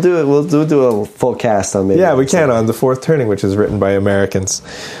that. We'll do it. We'll do a full cast on maybe. Yeah, we can on The Fourth Turning, which is written by Americans.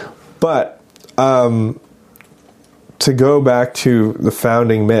 But to go back to the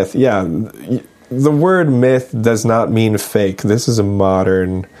founding myth, the word myth does not mean fake. This is a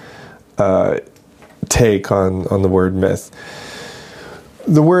modern take on the word myth.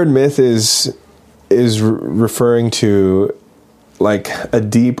 The word myth is referring to like a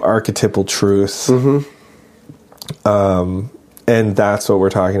deep archetypal truth. Mm-hmm. And that's what we're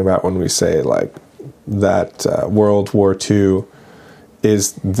talking about when we say like that World War II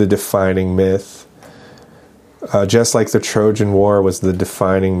is the defining myth. Just like the Trojan War was the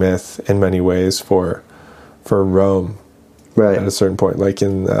defining myth in many ways for Rome. Right. At a certain point, like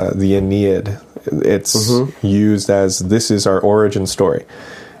in the Aeneid, it's used as this is our origin story.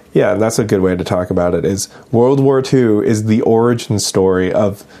 Yeah, and that's a good way to talk about it, is World War II is the origin story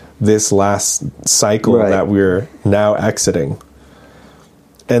of this last cycle that we're now exiting.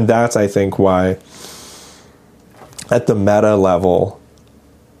 And that's, I think, why at the meta level,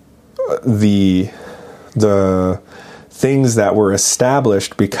 the things that were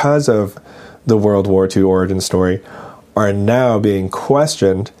established because of the World War II origin story are now being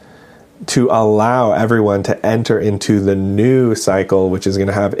questioned to allow everyone to enter into the new cycle, which is going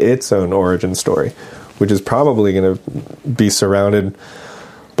to have its own origin story, which is probably going to be surrounded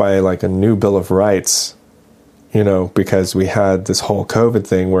by like a new Bill of Rights, because we had this whole COVID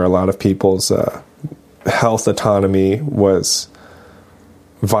thing where a lot of people's health autonomy was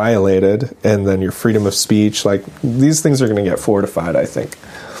violated, and then your freedom of speech, like these things are going to get fortified, I think.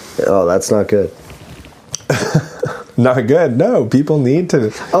 Oh, that's not good. Not good. No, people need to.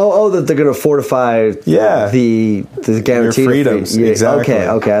 That they're going to fortify. The guaranteed your freedoms. Yeah, exactly.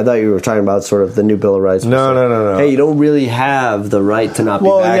 Okay. I thought you were talking about sort of the new Bill of Rights. No. Hey, you don't really have the right to not be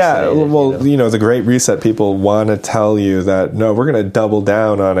vaccinated. Yeah. Well, the Great Reset people want to tell you that no, we're going to double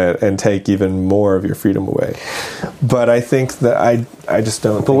down on it and take even more of your freedom away. But I think that I just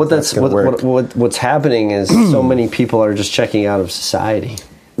don't. But what's happening is so many people are just checking out of society.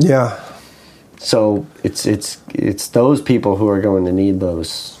 Yeah. So it's those people who are going to need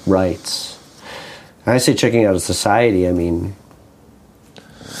those rights. And I say checking out of society, I mean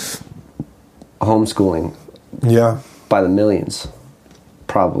homeschooling. Yeah. By the millions,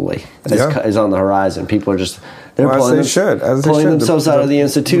 probably, is on the horizon. People are just pulling themselves out of the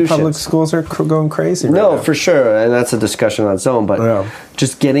institutions. The public schools are going crazy right now. For sure, and that's a discussion on its own. But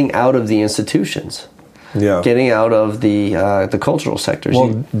just getting out of the institutions. Yeah. Getting out of the cultural sectors.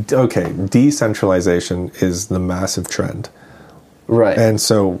 Well, decentralization is the massive trend, right? And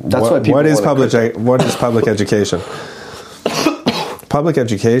so, what is public education? Public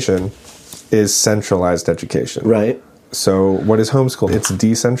education is centralized education, right? So, what is homeschooling? It's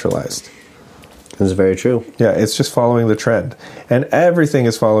decentralized. That's very true. Yeah, it's just following the trend, and everything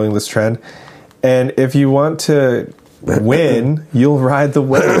is following this trend. And if you want to win, you'll ride the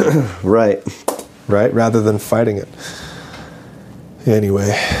wave. Right. Right? Rather than fighting it. Anyway.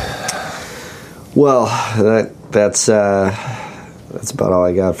 Well, that's about all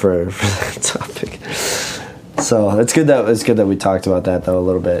I got for that topic. So it's good that we talked about that though a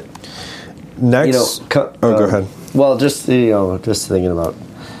little bit. Next, go ahead. Well, just thinking about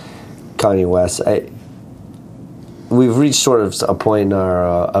Kanye West, we've reached sort of a point in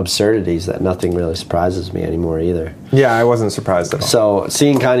our absurdities that nothing really surprises me anymore either. Yeah, I wasn't surprised at all. So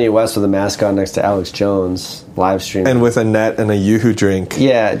seeing Kanye West with a mask on next to Alex Jones live stream, and with a net and a Yoo-hoo drink.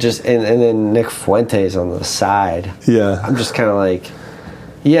 Yeah, just and then Nick Fuentes on the side. Yeah, I'm just kind of like,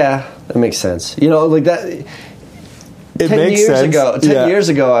 yeah, that makes sense. Like that. It makes sense. 10 years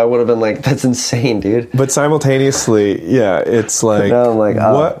ago, I would have been like, that's insane, dude. But simultaneously, yeah, it's like, now I'm like,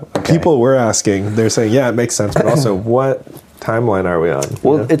 what okay. People were asking, they're saying, yeah, it makes sense, but also, what timeline are we on?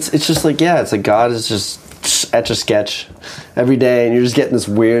 Well, it's just like, yeah, it's like God is just etch a sketch every day, and you're just getting this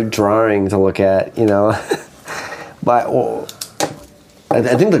weird drawing to look at, But I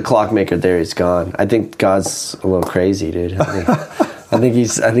think the clockmaker theory is gone. I think God's a little crazy, dude. I think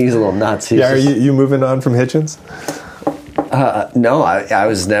he's a little nuts. Are you moving on from Hitchens? No, I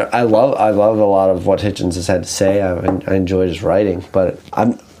was never. I love a lot of what Hitchens has had to say. I enjoyed his writing, but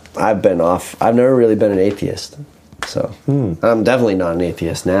I've been off. I've never really been an atheist, so I'm definitely not an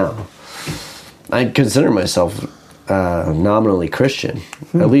atheist now. I consider myself nominally Christian,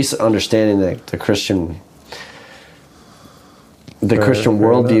 at least understanding that the Christian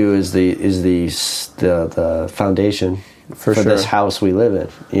worldview is the foundation for sure. this house we live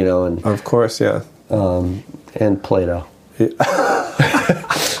in. And of course, yeah, and Plato.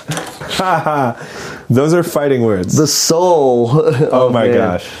 Those are fighting words. The soul. Oh my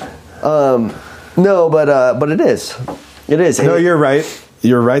gosh. No, but it is. It is. No, you're right.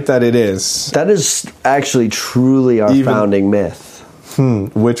 You're right that it is. That is actually truly our founding myth.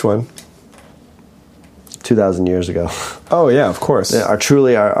 Which one? 2,000 years ago. Oh yeah, of course.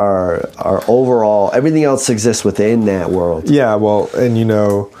 Our overall, everything else exists within that world. Yeah, well, and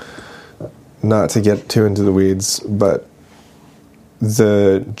not to get too into the weeds, but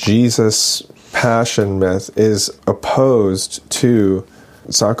the Jesus passion myth is opposed to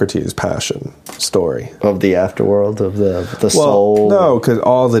Socrates' passion story. Of the afterworld, of the soul? No, because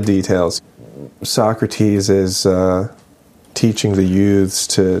all the details. Socrates is teaching the youths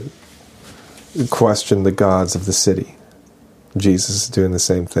to question the gods of the city. Jesus is doing the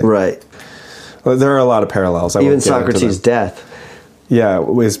same thing. Right. Well, there are a lot of parallels. Even Socrates' death. Yeah,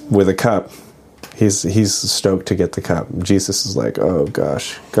 is with a cup. He's stoked to get the cup. Jesus is like, oh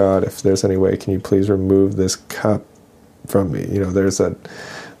gosh, God, if there's any way, can you please remove this cup from me? There's a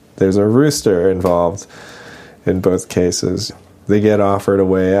rooster involved in both cases. They get offered a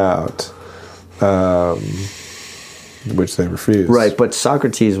way out, which they refuse. Right, but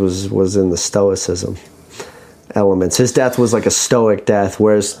Socrates was in the Stoicism elements. His death was like a stoic death,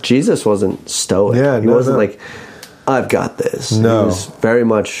 whereas Jesus wasn't stoic. Yeah, he wasn't like, I've got this. No. It was very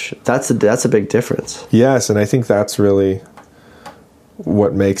much, that's a big difference. Yes, and I think that's really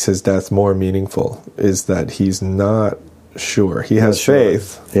what makes his death more meaningful, is that he's not sure. He has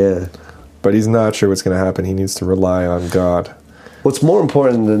faith. Yeah. But he's not sure what's going to happen. He needs to rely on God. What's more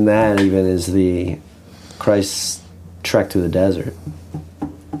important than that even is the Christ's trek through the desert.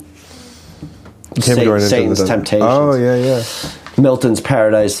 Satan's temptations. Oh, yeah. Milton's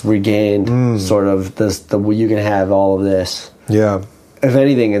Paradise Regained, sort of you can have all of this. Yeah. If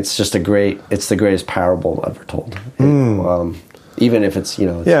anything, it's just it's the greatest parable ever told. Even if it's,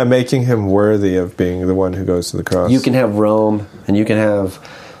 making him worthy of being the one who goes to the cross. You can have Rome, and you can have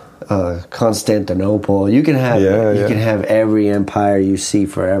Constantinople. You can have can have every empire you see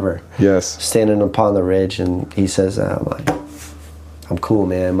forever. Yes. Standing upon the ridge, and he says, I'm cool,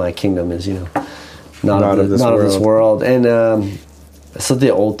 man. My kingdom is, not of this world. And it's like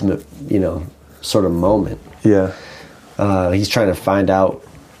the ultimate, sort of moment. Yeah. He's trying to find out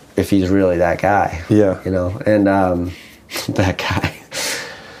if he's really that guy. Yeah. And that guy.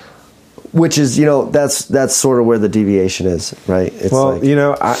 Which is, that's sort of where the deviation is, right? It's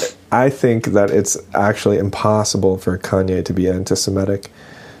I think that it's actually impossible for Kanye to be anti-Semitic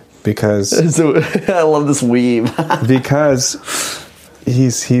because I love this weave. Because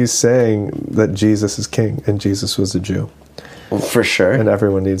he's saying that Jesus is king and Jesus was a Jew. For sure. And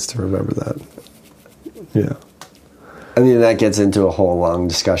everyone needs to remember that. Yeah. I mean, that gets into a whole long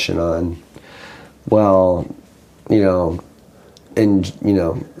discussion on, in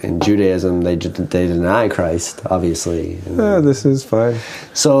Judaism they deny Christ, obviously. This is fine.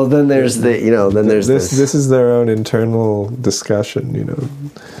 So then there's this is their own internal discussion,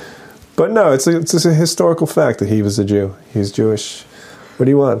 But no, it's a historical fact that he was a Jew. He's Jewish. What do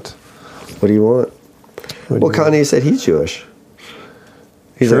you want? What do you want? Well, Kanye said he's Jewish.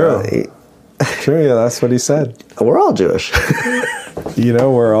 He's True. True, yeah, that's what he said. We're all Jewish. You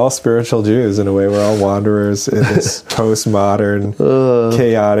know, we're all spiritual Jews in a way. We're all wanderers in this postmodern,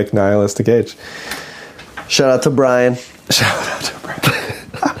 chaotic, nihilistic age. Shout out to Brian. Shout out to Brian.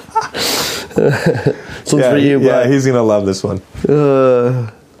 This one's for you, Brian. Yeah, he's going to love this one.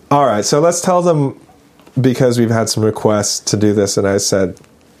 All right, so let's tell them, because we've had some requests to do this, and I said,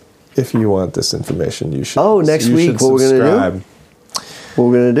 if you want this information, you should. Oh, next week, what we're going to do? What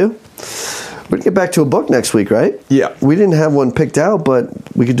we're going to do? We're going to get back to a book next week, right? Yeah. We didn't have one picked out, but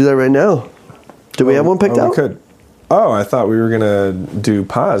we could do that right now. Do we have one picked out? We could. Oh, I thought we were going to do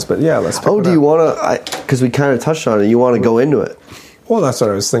pause, but yeah, let's pick it do up. You want to, because we kind of touched on it, you want to go into it? Well, that's what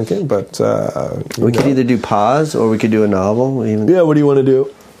I was thinking, but... we could either do pause, or we could do a novel. Yeah, what do you want to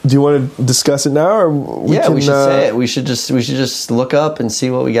do? Do you want to discuss it now, or we should say it. We should just look up and see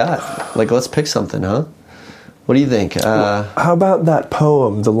what we got. Like, let's pick something, huh? What do you think? How about that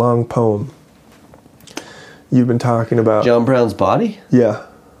poem, the long poem you've been talking about? John Brown's Body? Yeah.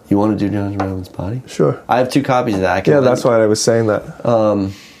 You want to do John Brown's Body? Sure. I have 2 copies of that. That's why I was saying that.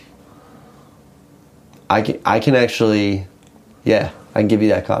 I can actually, I can give you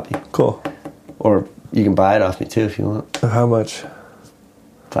that copy. Cool. Or you can buy it off me too if you want. How much?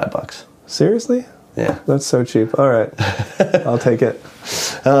 $5. Seriously? Yeah. That's so cheap. All right. I'll take it.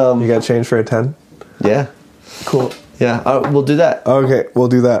 You got change for a 10? Yeah. Cool. Yeah, we'll do that. Okay, we'll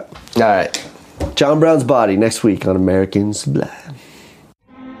do that. All right. John Brown's Body next week on American Sublime.